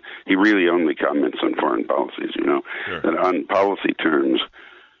 he really only comments on foreign policies, Sure. That on policy terms,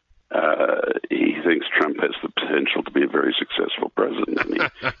 he thinks Trump has the potential to be a very successful president.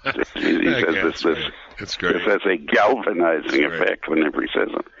 And he says That's great. This has a galvanizing effect whenever he says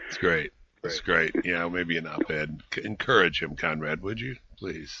it. It's great. It's great. Yeah, maybe an op-ed. Encourage him, Conrad, would you?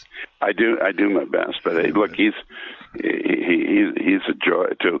 Please. I do my best, but hey, look, he's a joy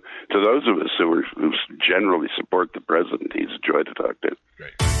to those of us who generally support the president. He's a joy to talk to.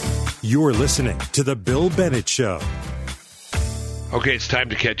 Great. You're listening to The Bill Bennett Show. Okay, it's time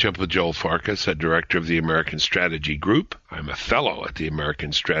to catch up with Joel Farkas, a director of the American Strategy Group. I'm a fellow at the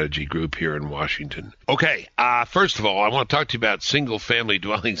American Strategy Group here in Washington. Okay, first of all, I want to talk to you about single-family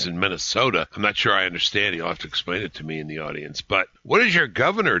dwellings in Minnesota. I'm not sure I understand. You'll have to explain it to me in the audience. But what is your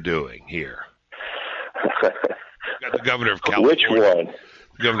governor doing here? Got the governor of California. Which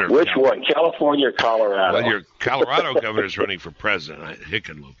one? Which one? California or Colorado? Well, your Colorado governor's running for president,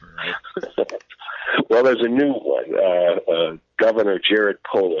 Hickenlooper, right? Well, there's a new one, Governor Jared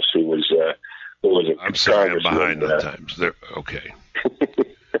Polis, who was a I'm sorry, I'm congressman. behind on times. Okay.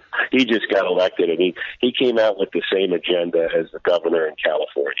 He just got elected, and he came out with the same agenda as the governor in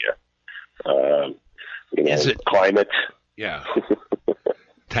California. Is it climate? Yeah.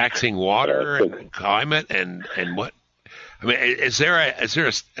 Taxing water and climate and what? I mean, is there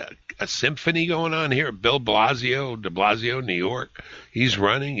a symphony going on here? Bill de Blasio, New York. He's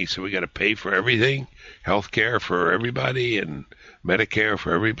running. He said we got to pay for everything, health care for everybody, and Medicare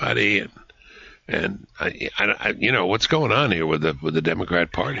for everybody, and I what's going on here with the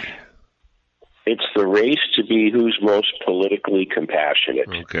Democrat Party? It's the race to be who's most politically compassionate.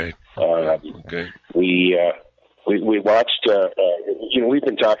 Okay. Okay. We watched. We've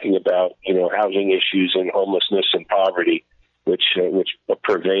been talking about housing issues and homelessness and poverty, which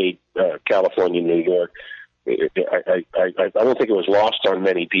pervade California, New York. I don't think it was lost on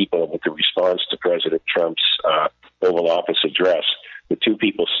many people with the response to President Trump's Oval Office address. The two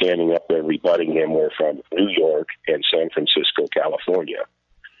people standing up there rebutting him were from New York and San Francisco, California,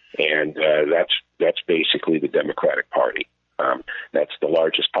 and that's basically the Democratic Party. That's the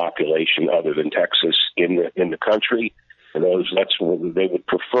largest population other than Texas in the country, and that's what they would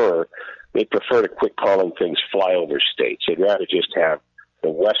prefer. They prefer to quit calling things flyover states. They'd rather just have the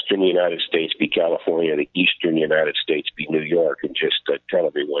western United States be California, the eastern United States be New York, and just tell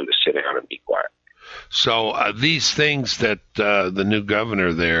everyone to sit down and be quiet. So these things that the new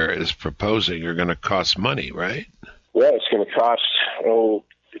governor there is proposing are going to cost money, right? Well, it's going to cost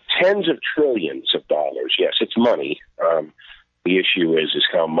tens of trillions of dollars. Yes, it's money. The issue is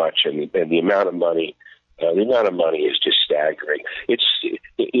how much, and the amount of money. The amount of money is just staggering. It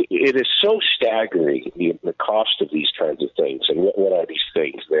is so staggering, the cost of these kinds of things. And what are these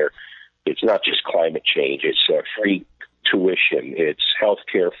things? It's not just climate change. It's free tuition. It's health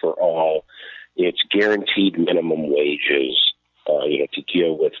care for all. It's guaranteed minimum wages. To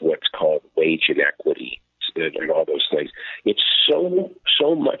deal with what's called wage inequity. and all those things. It's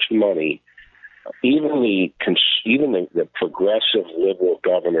so much money. Even the progressive liberal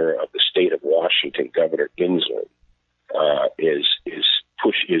governor of the state of Washington, Governor Inslee, is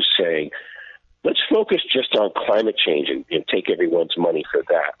saying, let's focus just on climate change and take everyone's money for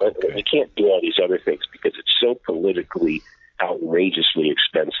that. But we can't do all these other things because it's so politically outrageously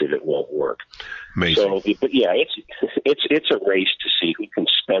expensive. It won't work. Amazing. So, but yeah, it's a race to see who can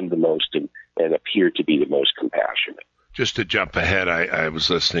spend the most and appear to be the most compassionate. Just to jump ahead, I was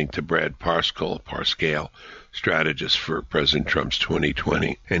listening to Brad Parscale, strategist for President Trump's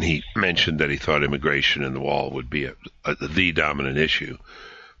 2020, and he mentioned that he thought immigration and the wall would be the dominant issue.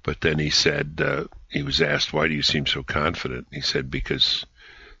 But then he said, he was asked, why do you seem so confident? He said, because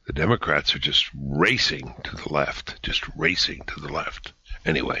the Democrats are just racing to the left.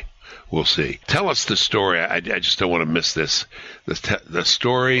 Anyway, we'll see. Tell us the story. I just don't want to miss this. The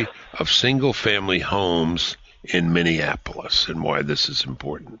story of single-family homes in Minneapolis and why this is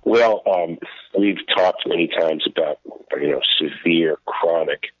important. Well, we've talked many times about, severe,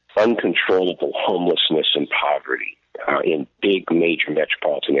 chronic, uncontrollable homelessness and poverty in big major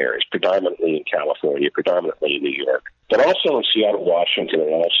metropolitan areas, predominantly in California, predominantly in New York, but also in Seattle, Washington,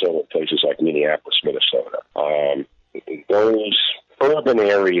 and also in places like Minneapolis, Minnesota. Those urban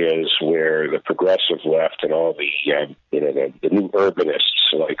areas where the progressive left and all the new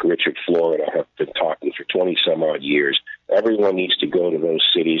urbanists like Richard Florida have been talking for 20-some-odd years, everyone needs to go to those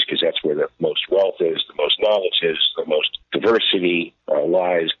cities because that's where the most wealth is, the most knowledge is, the most diversity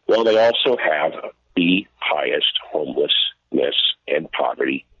lies. Well, they also have the highest homelessness and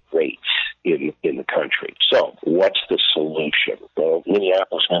poverty rates in the country. So what's the solution? Well,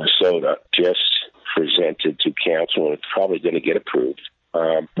 Minneapolis, Minnesota just presented to council, and it's probably going to get approved.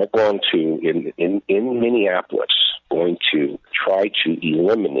 They're going to, in Minneapolis, going to try to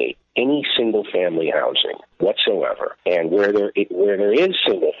eliminate any single-family housing whatsoever. And where there is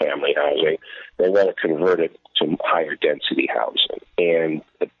single-family housing, they want to convert it to higher density housing. And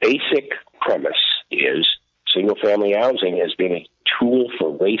the basic premise is single-family housing has been a tool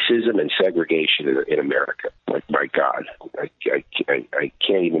for racism and segregation in America. My God, I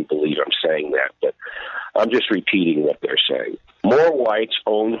can't even believe I'm saying that, but I'm just repeating what they're saying. More whites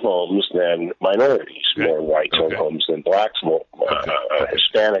own homes than minorities. Okay. More whites own homes than blacks, more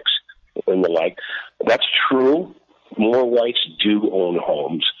Hispanics, and the like. That's true. More whites do own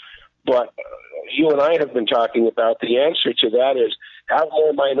homes. But you and I have been talking about the answer to that is have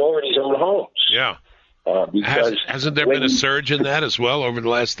more minorities own homes. Yeah. Because hasn't there been a surge in that as well over the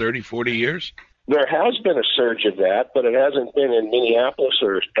last 30, 40 years? There has been a surge of that, but it hasn't been in Minneapolis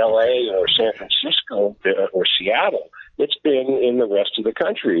or L.A. or San Francisco or Seattle. It's been in the rest of the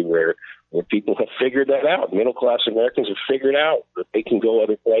country where people have figured that out. Middle-class Americans have figured out that they can go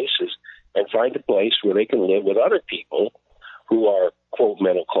other places and find a place where they can live with other people who are, quote,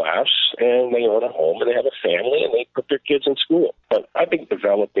 middle class, and they own a home, and they have a family, and they put their kids in school. But I've been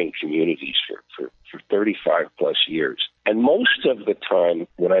developing communities for 35-plus years. And most of the time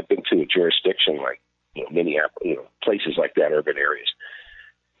when I've been to a jurisdiction like Minneapolis, places like that, urban areas,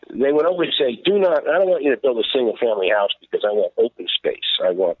 they would always say, I don't want you to build a single-family house because I want open space.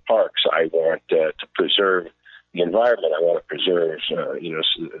 I want parks. I want to preserve the environment. I want to preserve,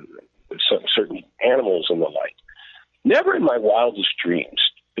 certain animals and the like. Never in my wildest dreams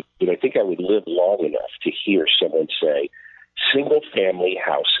did I think I would live long enough to hear someone say single-family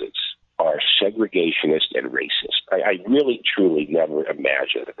houses are segregationist and racist. I really, truly never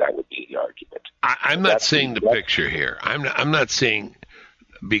imagined that would be the argument. I'm not seeing the picture here. I'm not seeing,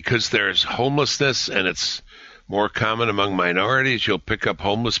 because there's homelessness and it's more common among minorities, you'll pick up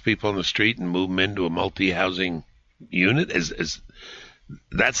homeless people on the street and move them into a multi-housing unit?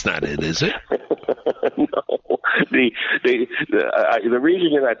 That's not it, is it? No. The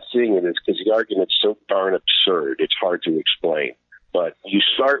reason you're not seeing it is because the argument's so darn absurd, it's hard to explain. But you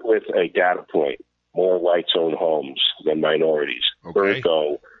start with a data point. More whites own homes than minorities. Okay.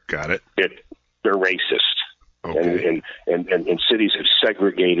 Ergo, got it. They're racist. Okay. And cities have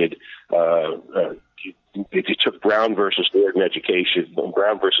segregated. If you took Brown versus Board of Education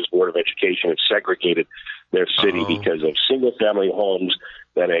had segregated their city because of single-family homes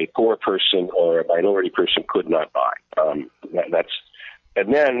that a poor person or a minority person could not buy.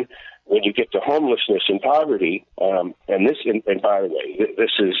 And then when you get to homelessness and poverty, and by the way,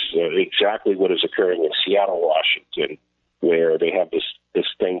 this is exactly what is occurring in Seattle, Washington, where they have this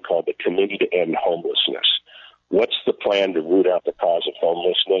thing called the Committee to End Homelessness. What's the plan to root out the cause of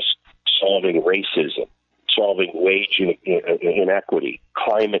homelessness? Solving racism, solving wage inequity,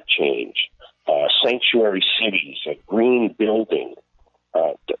 climate change, sanctuary cities, green building.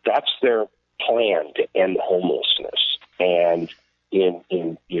 That's their plan to end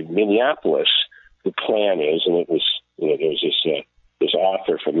in Minneapolis, the plan is, and it was, there's this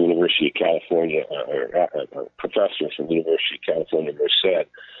author from the University of California, a professor from the University of California, Merced,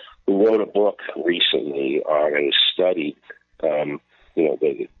 who wrote a book recently on and studied,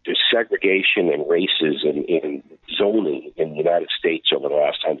 the segregation and races in zoning in the United States over the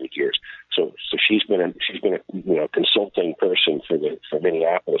last 100 years. So she's been a consulting person for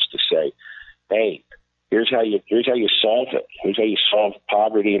Minneapolis to say, hey, here's how you solve it. Here's how you solve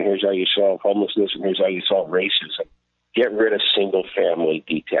poverty, and here's how you solve homelessness, and here's how you solve racism. Get rid of single-family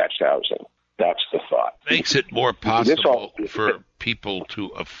detached housing. That's the thought. Makes it more possible for people to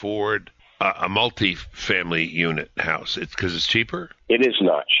afford a multi-family unit house. It's because it's cheaper? It is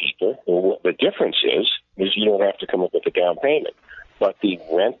not cheaper. The difference is you don't have to come up with a down payment. But the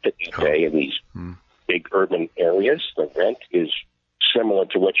rent that you pay in these big urban areas, the rent is similar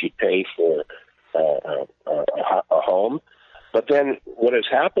to what you pay for a home. But then what has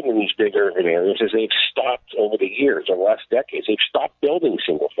happened in these big urban areas is they've stopped over the years, or the last decades, they've stopped building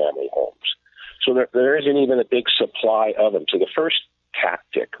single-family homes. So there isn't even a big supply of them. So the first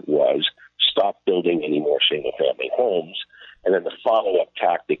tactic was stop building any more single-family homes. And then the follow-up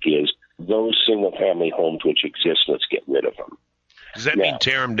tactic is those single-family homes which exist, let's get rid of them. Does that mean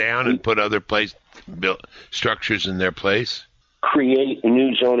tear them down and put other structures in their place? Create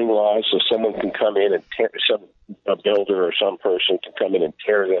new zoning laws so someone can come in and a builder or some person can come in and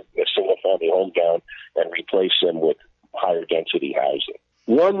tear the single-family home down and replace them with higher density housing.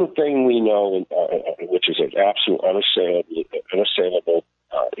 One thing we know, which is an absolute unassailable,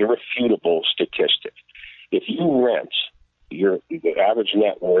 irrefutable statistic, if you rent, the average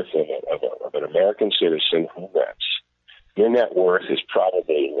net worth of an American citizen who rents, your net worth is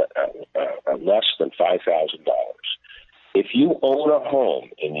probably less than $5,000. If you own a home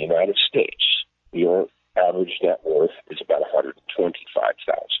in the United States, your average net worth is about $125,000.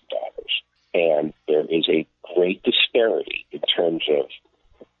 And there is a great disparity in terms of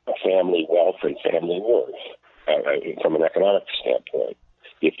family wealth and family worth from an economic standpoint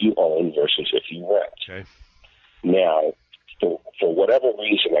if you own versus if you rent. Okay. Now, for whatever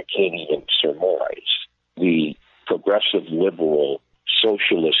reason, I can't even surmise, the progressive liberal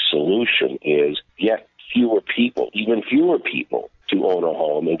socialist solution is get fewer people, even fewer people, to own a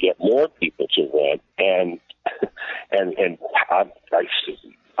home and get more people to rent. And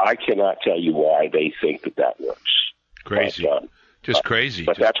I cannot tell you why they think that works. Crazy. Just crazy.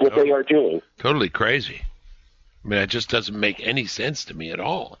 But that's what they are doing. Totally crazy. I mean, it just doesn't make any sense to me at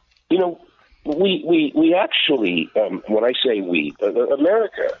all. We actually, when I say we,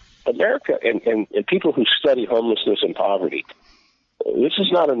 America and people who study homelessness and poverty, this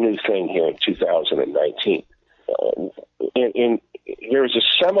is not a new thing here in 2019. There is a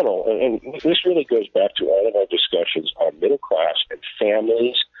seminal, and this really goes back to all of our discussions on middle class and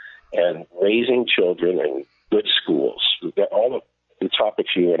families and raising children and good schools. All of the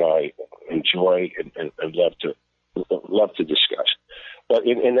topics you and I enjoy and love to discuss. But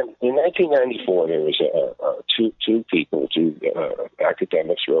in 1994, there was two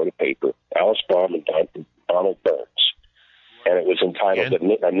academics wrote a paper, Alice Baum and Donald Burns, and it was entitled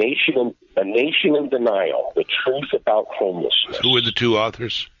 "A Nation in Denial: The Truth About Homelessness." Who were the two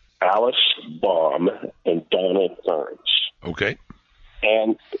authors? Alice Baum and Donald Burns. Okay.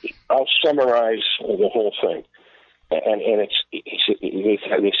 And I'll summarize the whole thing. And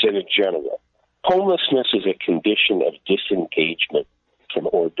they said in general, homelessness is a condition of disengagement from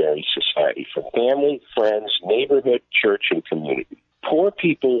ordinary society, from family, friends, neighborhood, church, and community. Poor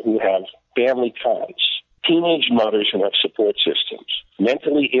people who have family ties, teenage mothers who have support systems,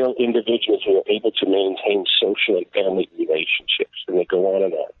 mentally ill individuals who are able to maintain social and family relationships, and they go on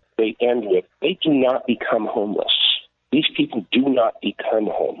and on. They end with, they do not become homeless. These people do not become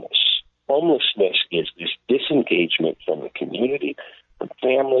homeless. Homelessness is this disengagement from the community, from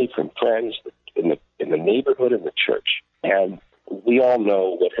family, from friends, in the neighborhood, and the church. And we all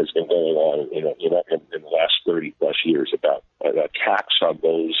know what has been going on in the last 30 plus years about attacks on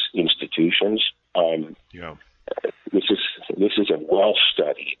those institutions. This is a well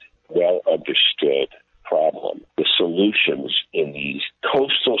studied, well understood problem. The solutions in these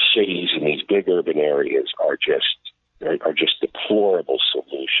coastal cities and these big urban areas are just deplorable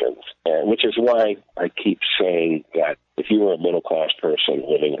solutions, which is why I keep saying that if you were a middle-class person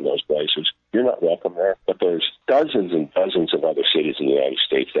living in those places, you're not welcome there. But there's dozens and dozens of other cities in the United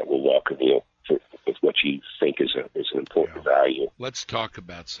States that will welcome you with what you think is an important value. Let's talk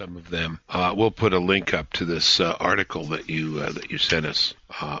about some of them. We'll put a link up to this article that you sent us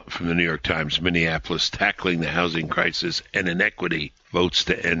from the New York Times. Minneapolis tackling the housing crisis and inequity, votes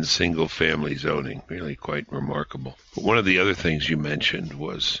to end single-family zoning. Really quite remarkable. But one of the other things you mentioned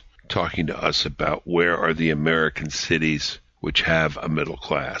was talking to us about where are the American cities which have a middle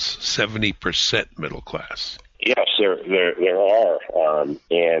class, 70% middle class. Yes, there are,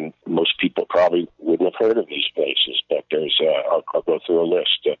 and most people probably wouldn't have heard of these places, but there's, I'll go through a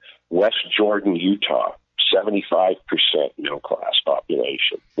list. West Jordan, Utah, 75% middle class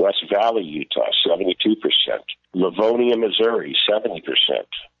population. West Valley, Utah, 72%. Livonia, Missouri, 70%.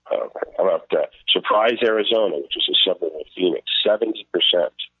 How about Surprise, Arizona, which is a suburb of Phoenix, 70%.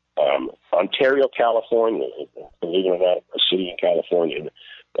 Ontario, California, believe it or not, a city in California, in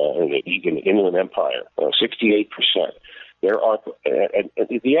the Inland Empire, 68%. There are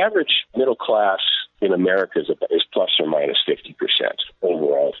the average middle class in America is plus or minus 50%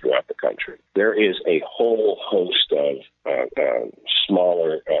 overall throughout the country. There is a whole host of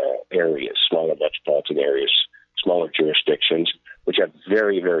smaller areas, smaller metropolitan areas, smaller jurisdictions, which have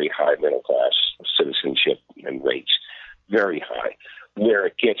very, very high middle class citizenship and rates, very high. Where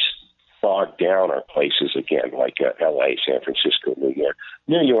it gets bogged down are places, again, like L.A., San Francisco, New York.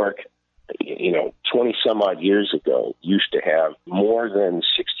 New York, 20 some odd years ago, used to have more than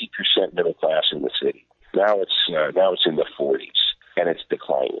 60% middle class in the city. Now it's in the 40s, and it's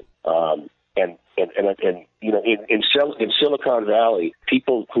declining. In Silicon Valley,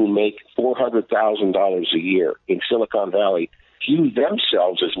 people who make $400,000 a year in Silicon Valley view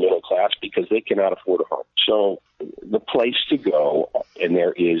themselves as middle class because they cannot afford a home. So the place to go, and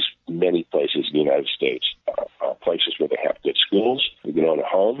there is many places in the United States, places where they have good schools, you can own a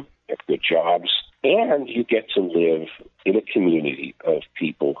home, have good jobs, and you get to live in a community of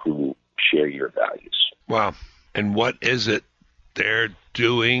people who share your values. Wow. And what is it they're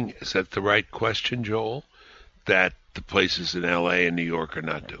doing? Is that the right question, Joel? That the places in L.A. and New York are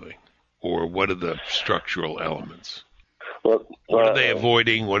not doing? Or what are the structural elements? Well, what are they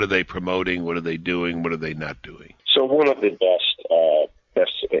avoiding? What are they promoting? What are they doing? What are they not doing? So one of the best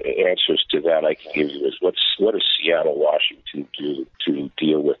answers to that I can give you is what does Seattle, Washington do to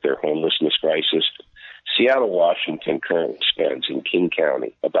deal with their homelessness crisis? Seattle, Washington currently spends in King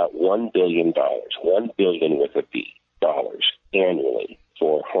County about $1 billion, $1 billion with a B, dollars annually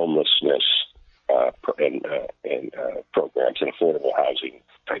for homelessness and programs and affordable housing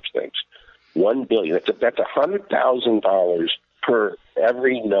type things. $1 billion. That's $100,000 per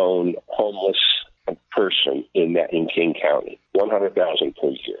every known homeless person in King County. $100,000 per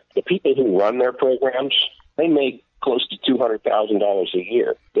year. The people who run their programs, they make close to $200,000 a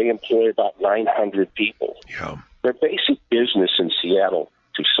year. They employ about 900 people. Yeah. Their basic business in Seattle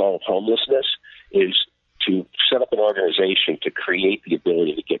to solve homelessness is to set up an organization to create the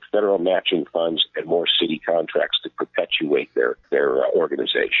ability to get federal matching funds and more city contracts to perpetuate their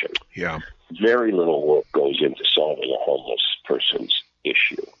organization. Yeah. Very little work goes into solving a homeless person's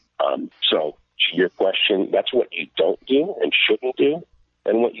issue. So to your question, that's what you don't do and shouldn't do.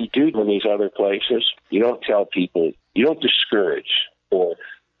 And what you do in these other places, you don't tell people, you don't discourage, or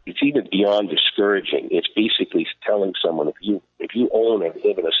it's even beyond discouraging. It's basically telling someone if you own and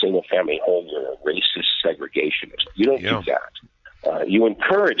live in a single-family home, you're a racist segregationist. You don't do that. You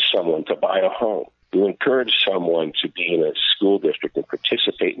encourage someone to buy a home. You encourage someone to be in a school district and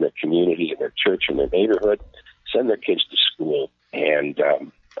participate in their community, in their church, in their neighborhood, send their kids to school, and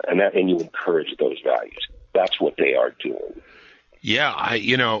you encourage those values. That's what they are doing. Yeah,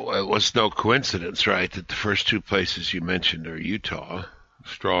 it was no coincidence, right, that the first two places you mentioned are Utah,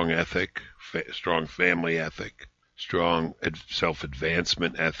 strong ethic, strong family ethic, strong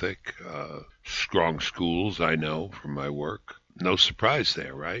self-advancement ethic, strong schools, I know from my work. No surprise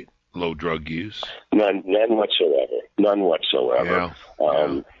there, right? Low drug use? None whatsoever. None whatsoever.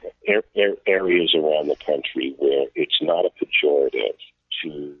 Yeah. Areas around the country where it's not a pejorative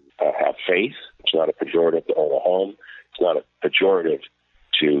to have faith. It's not a pejorative to own a home. It's not a pejorative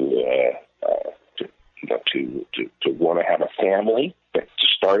to want to have a family, to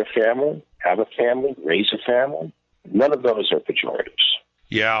start a family, have a family, raise a family. None of those are pejoratives.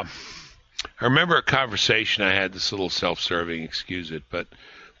 Yeah. I remember a conversation I had, this little self-serving, excuse it, but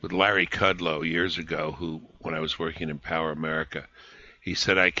with Larry Kudlow years ago, who, when I was working in Power America, he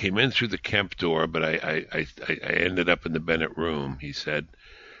said, I came in through the Kemp door, but I ended up in the Bennett room, he said,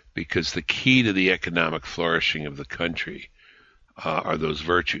 because the key to the economic flourishing of the country are those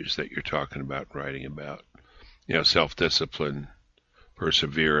virtues that you're talking about, writing about. Self-discipline,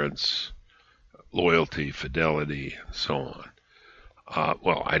 perseverance, loyalty, fidelity, and so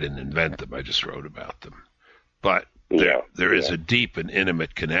Well, I didn't invent them. I just wrote about them. But there is a deep and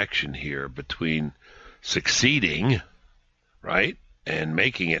intimate connection here between succeeding, right, and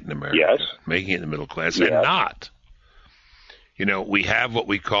making it in America, making it in the middle class, and not. You know, we have what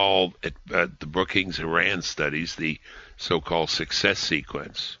we call at the Brookings and Rand studies the so-called success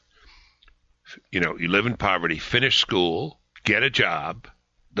sequence. You know, you live in poverty, finish school, get a job,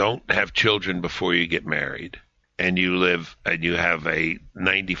 don't have children before you get married, and you have a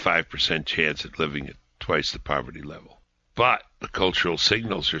 95% chance at living at twice the poverty level. But the cultural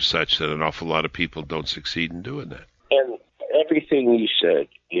signals are such that an awful lot of people don't succeed in doing that. And everything you said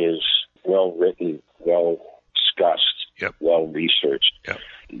is well written, well discussed, well researched. Yep.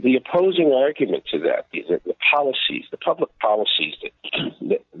 The opposing argument to that is that the policies, the public policies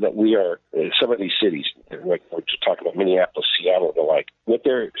that we are, some of these cities, like we're just talking about Minneapolis, Seattle, and the like, what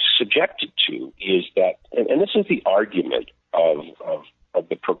they're subjected to is that, and this is the argument of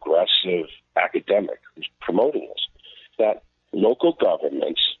the progressive academic who's promoting this, that local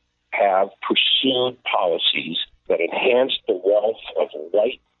governments have pursued policies that enhance the wealth of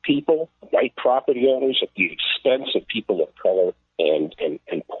white people, white property owners, at the expense of people of color and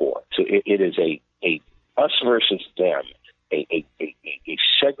poor. So it is a us versus them, a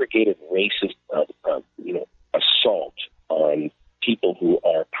segregated racist assault on people who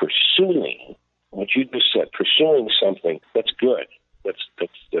are pursuing what you just said, pursuing something that's good, that's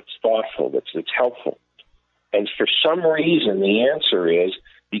thoughtful, that's helpful. And for some reason, the answer is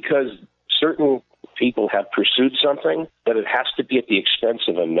because certain people have pursued something, that it has to be at the expense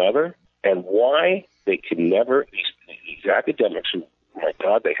of another. And why they can never, these academics who, my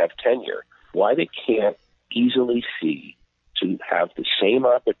God, they have tenure, why they can't easily see to have the same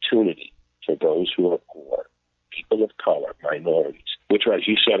opportunity for those who are poor, people of color, minorities, which, as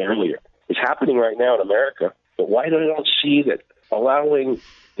you said earlier, is happening right now in America. But why don't they see that allowing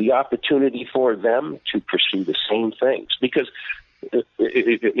the opportunity for them to pursue the same things? Because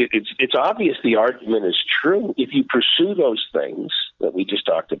it's obvious the argument is true. If you pursue those things that we just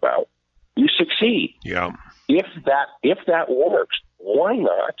talked about, you succeed. Yeah. If that works, why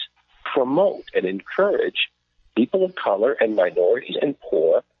not promote and encourage people of color and minorities and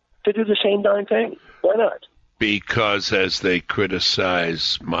poor to do the same darn thing? Why not? Because as they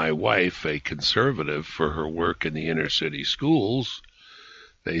criticize my wife, a conservative, for her work in the inner city schools,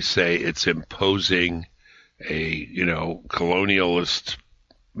 they say it's imposing a, colonialist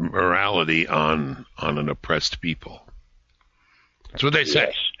morality on an oppressed people. That's what they say.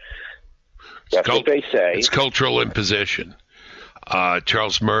 Yes. That's what they say. It's cultural imposition.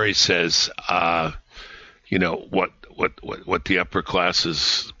 Charles Murray says, what the upper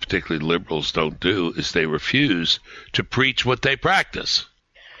classes, particularly liberals, don't do is they refuse to preach what they practice.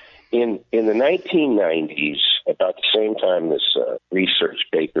 In the 1990s, about the same time this research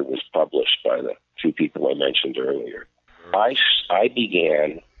paper was published by the two people I mentioned earlier, I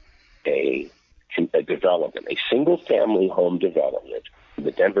began a development, a single-family home development in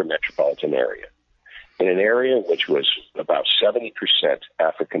the Denver metropolitan area, in an area which was about 70%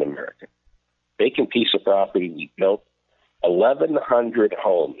 African-American. Vacant piece of property. We built 1,100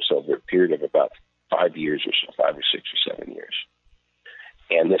 homes over a period of about 5 years or so, 5 or 6 or 7 years.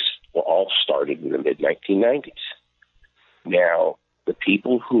 And this all started in the mid-1990s. Now, the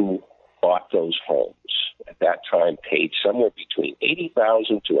people who bought those homes at that time paid somewhere between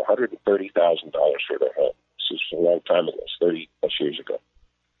 $80,000 to $130,000 for their home. This is a long time ago, 30-plus years ago.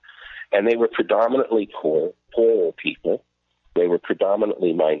 And they were predominantly poorer people. They were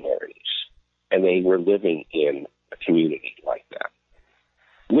predominantly minorities. And they were living in a community like that.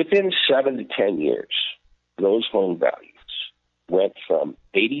 Within 7 to 10 years, those home values went from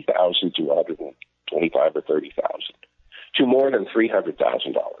 $80,000 to $125,000 or $30,000 to more than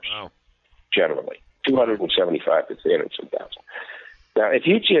 $300,000. Wow. Generally, $275,000 to $300,000. Now, if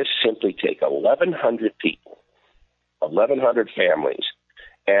you just simply take 1,100 people, 1,100 families,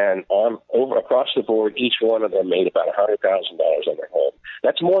 and across the board, each one of them made about $100,000 on their home,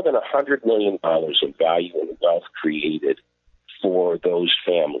 that's more than $100 million of value and wealth created for those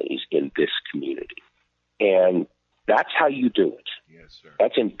families in this community. And that's how you do it. Yes, sir.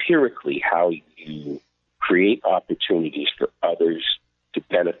 That's empirically how you create opportunities for others to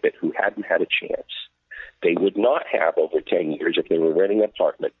benefit who hadn't had a chance. They would not have over 10 years if they were renting an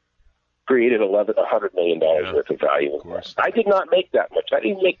apartment, created $100 million worth of value. Of I did not make that much. I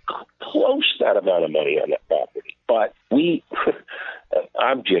didn't make close that amount of money on that property. But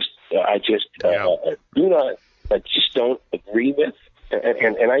I just don't agree with. I've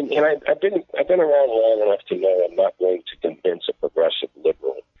been around long enough to know I'm not going to convince a progressive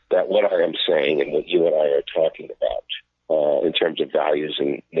liberal that what I am saying and what you and I are talking about in terms of values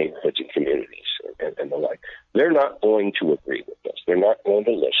in neighborhoods and communities and the like. They're not going to agree with us. They're not going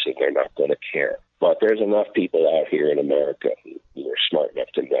to listen. They're not going to care. But there's enough people out here in America who are smart enough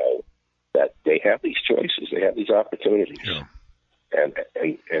to know that they have these choices. They have these opportunities. Yeah.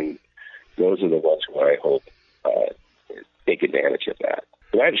 And those are the ones who I hope take advantage of that.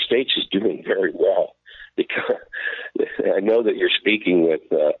 The United States is doing very well, because I know that you're speaking with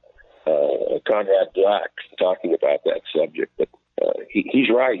Conrad Black talking about that subject, but he's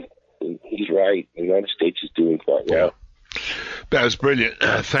right. He's right. The United States is doing quite well. That was brilliant.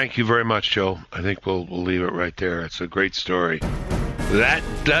 Thank you very much, Joe. I think we'll leave it right there. It's a great story. That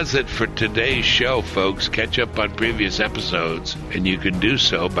does it for today's show, folks. Catch up on previous episodes, and you can do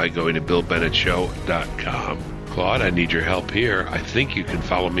so by going to BillBennettShow.com. Claude, I need your help here. I think you can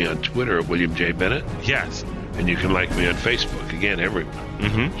follow me on Twitter at William J. Bennett. Yes. And you can like me on Facebook. Again, everyone.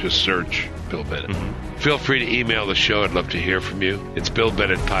 Mm-hmm. Just search Bill Bennett. Mm-hmm. Feel free to email the show. I'd love to hear from you. It's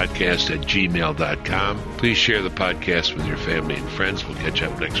BillBennettPodcast@gmail.com. Please share the podcast with your family and friends. We'll catch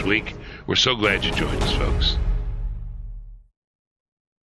up next week. We're so glad you joined us, folks.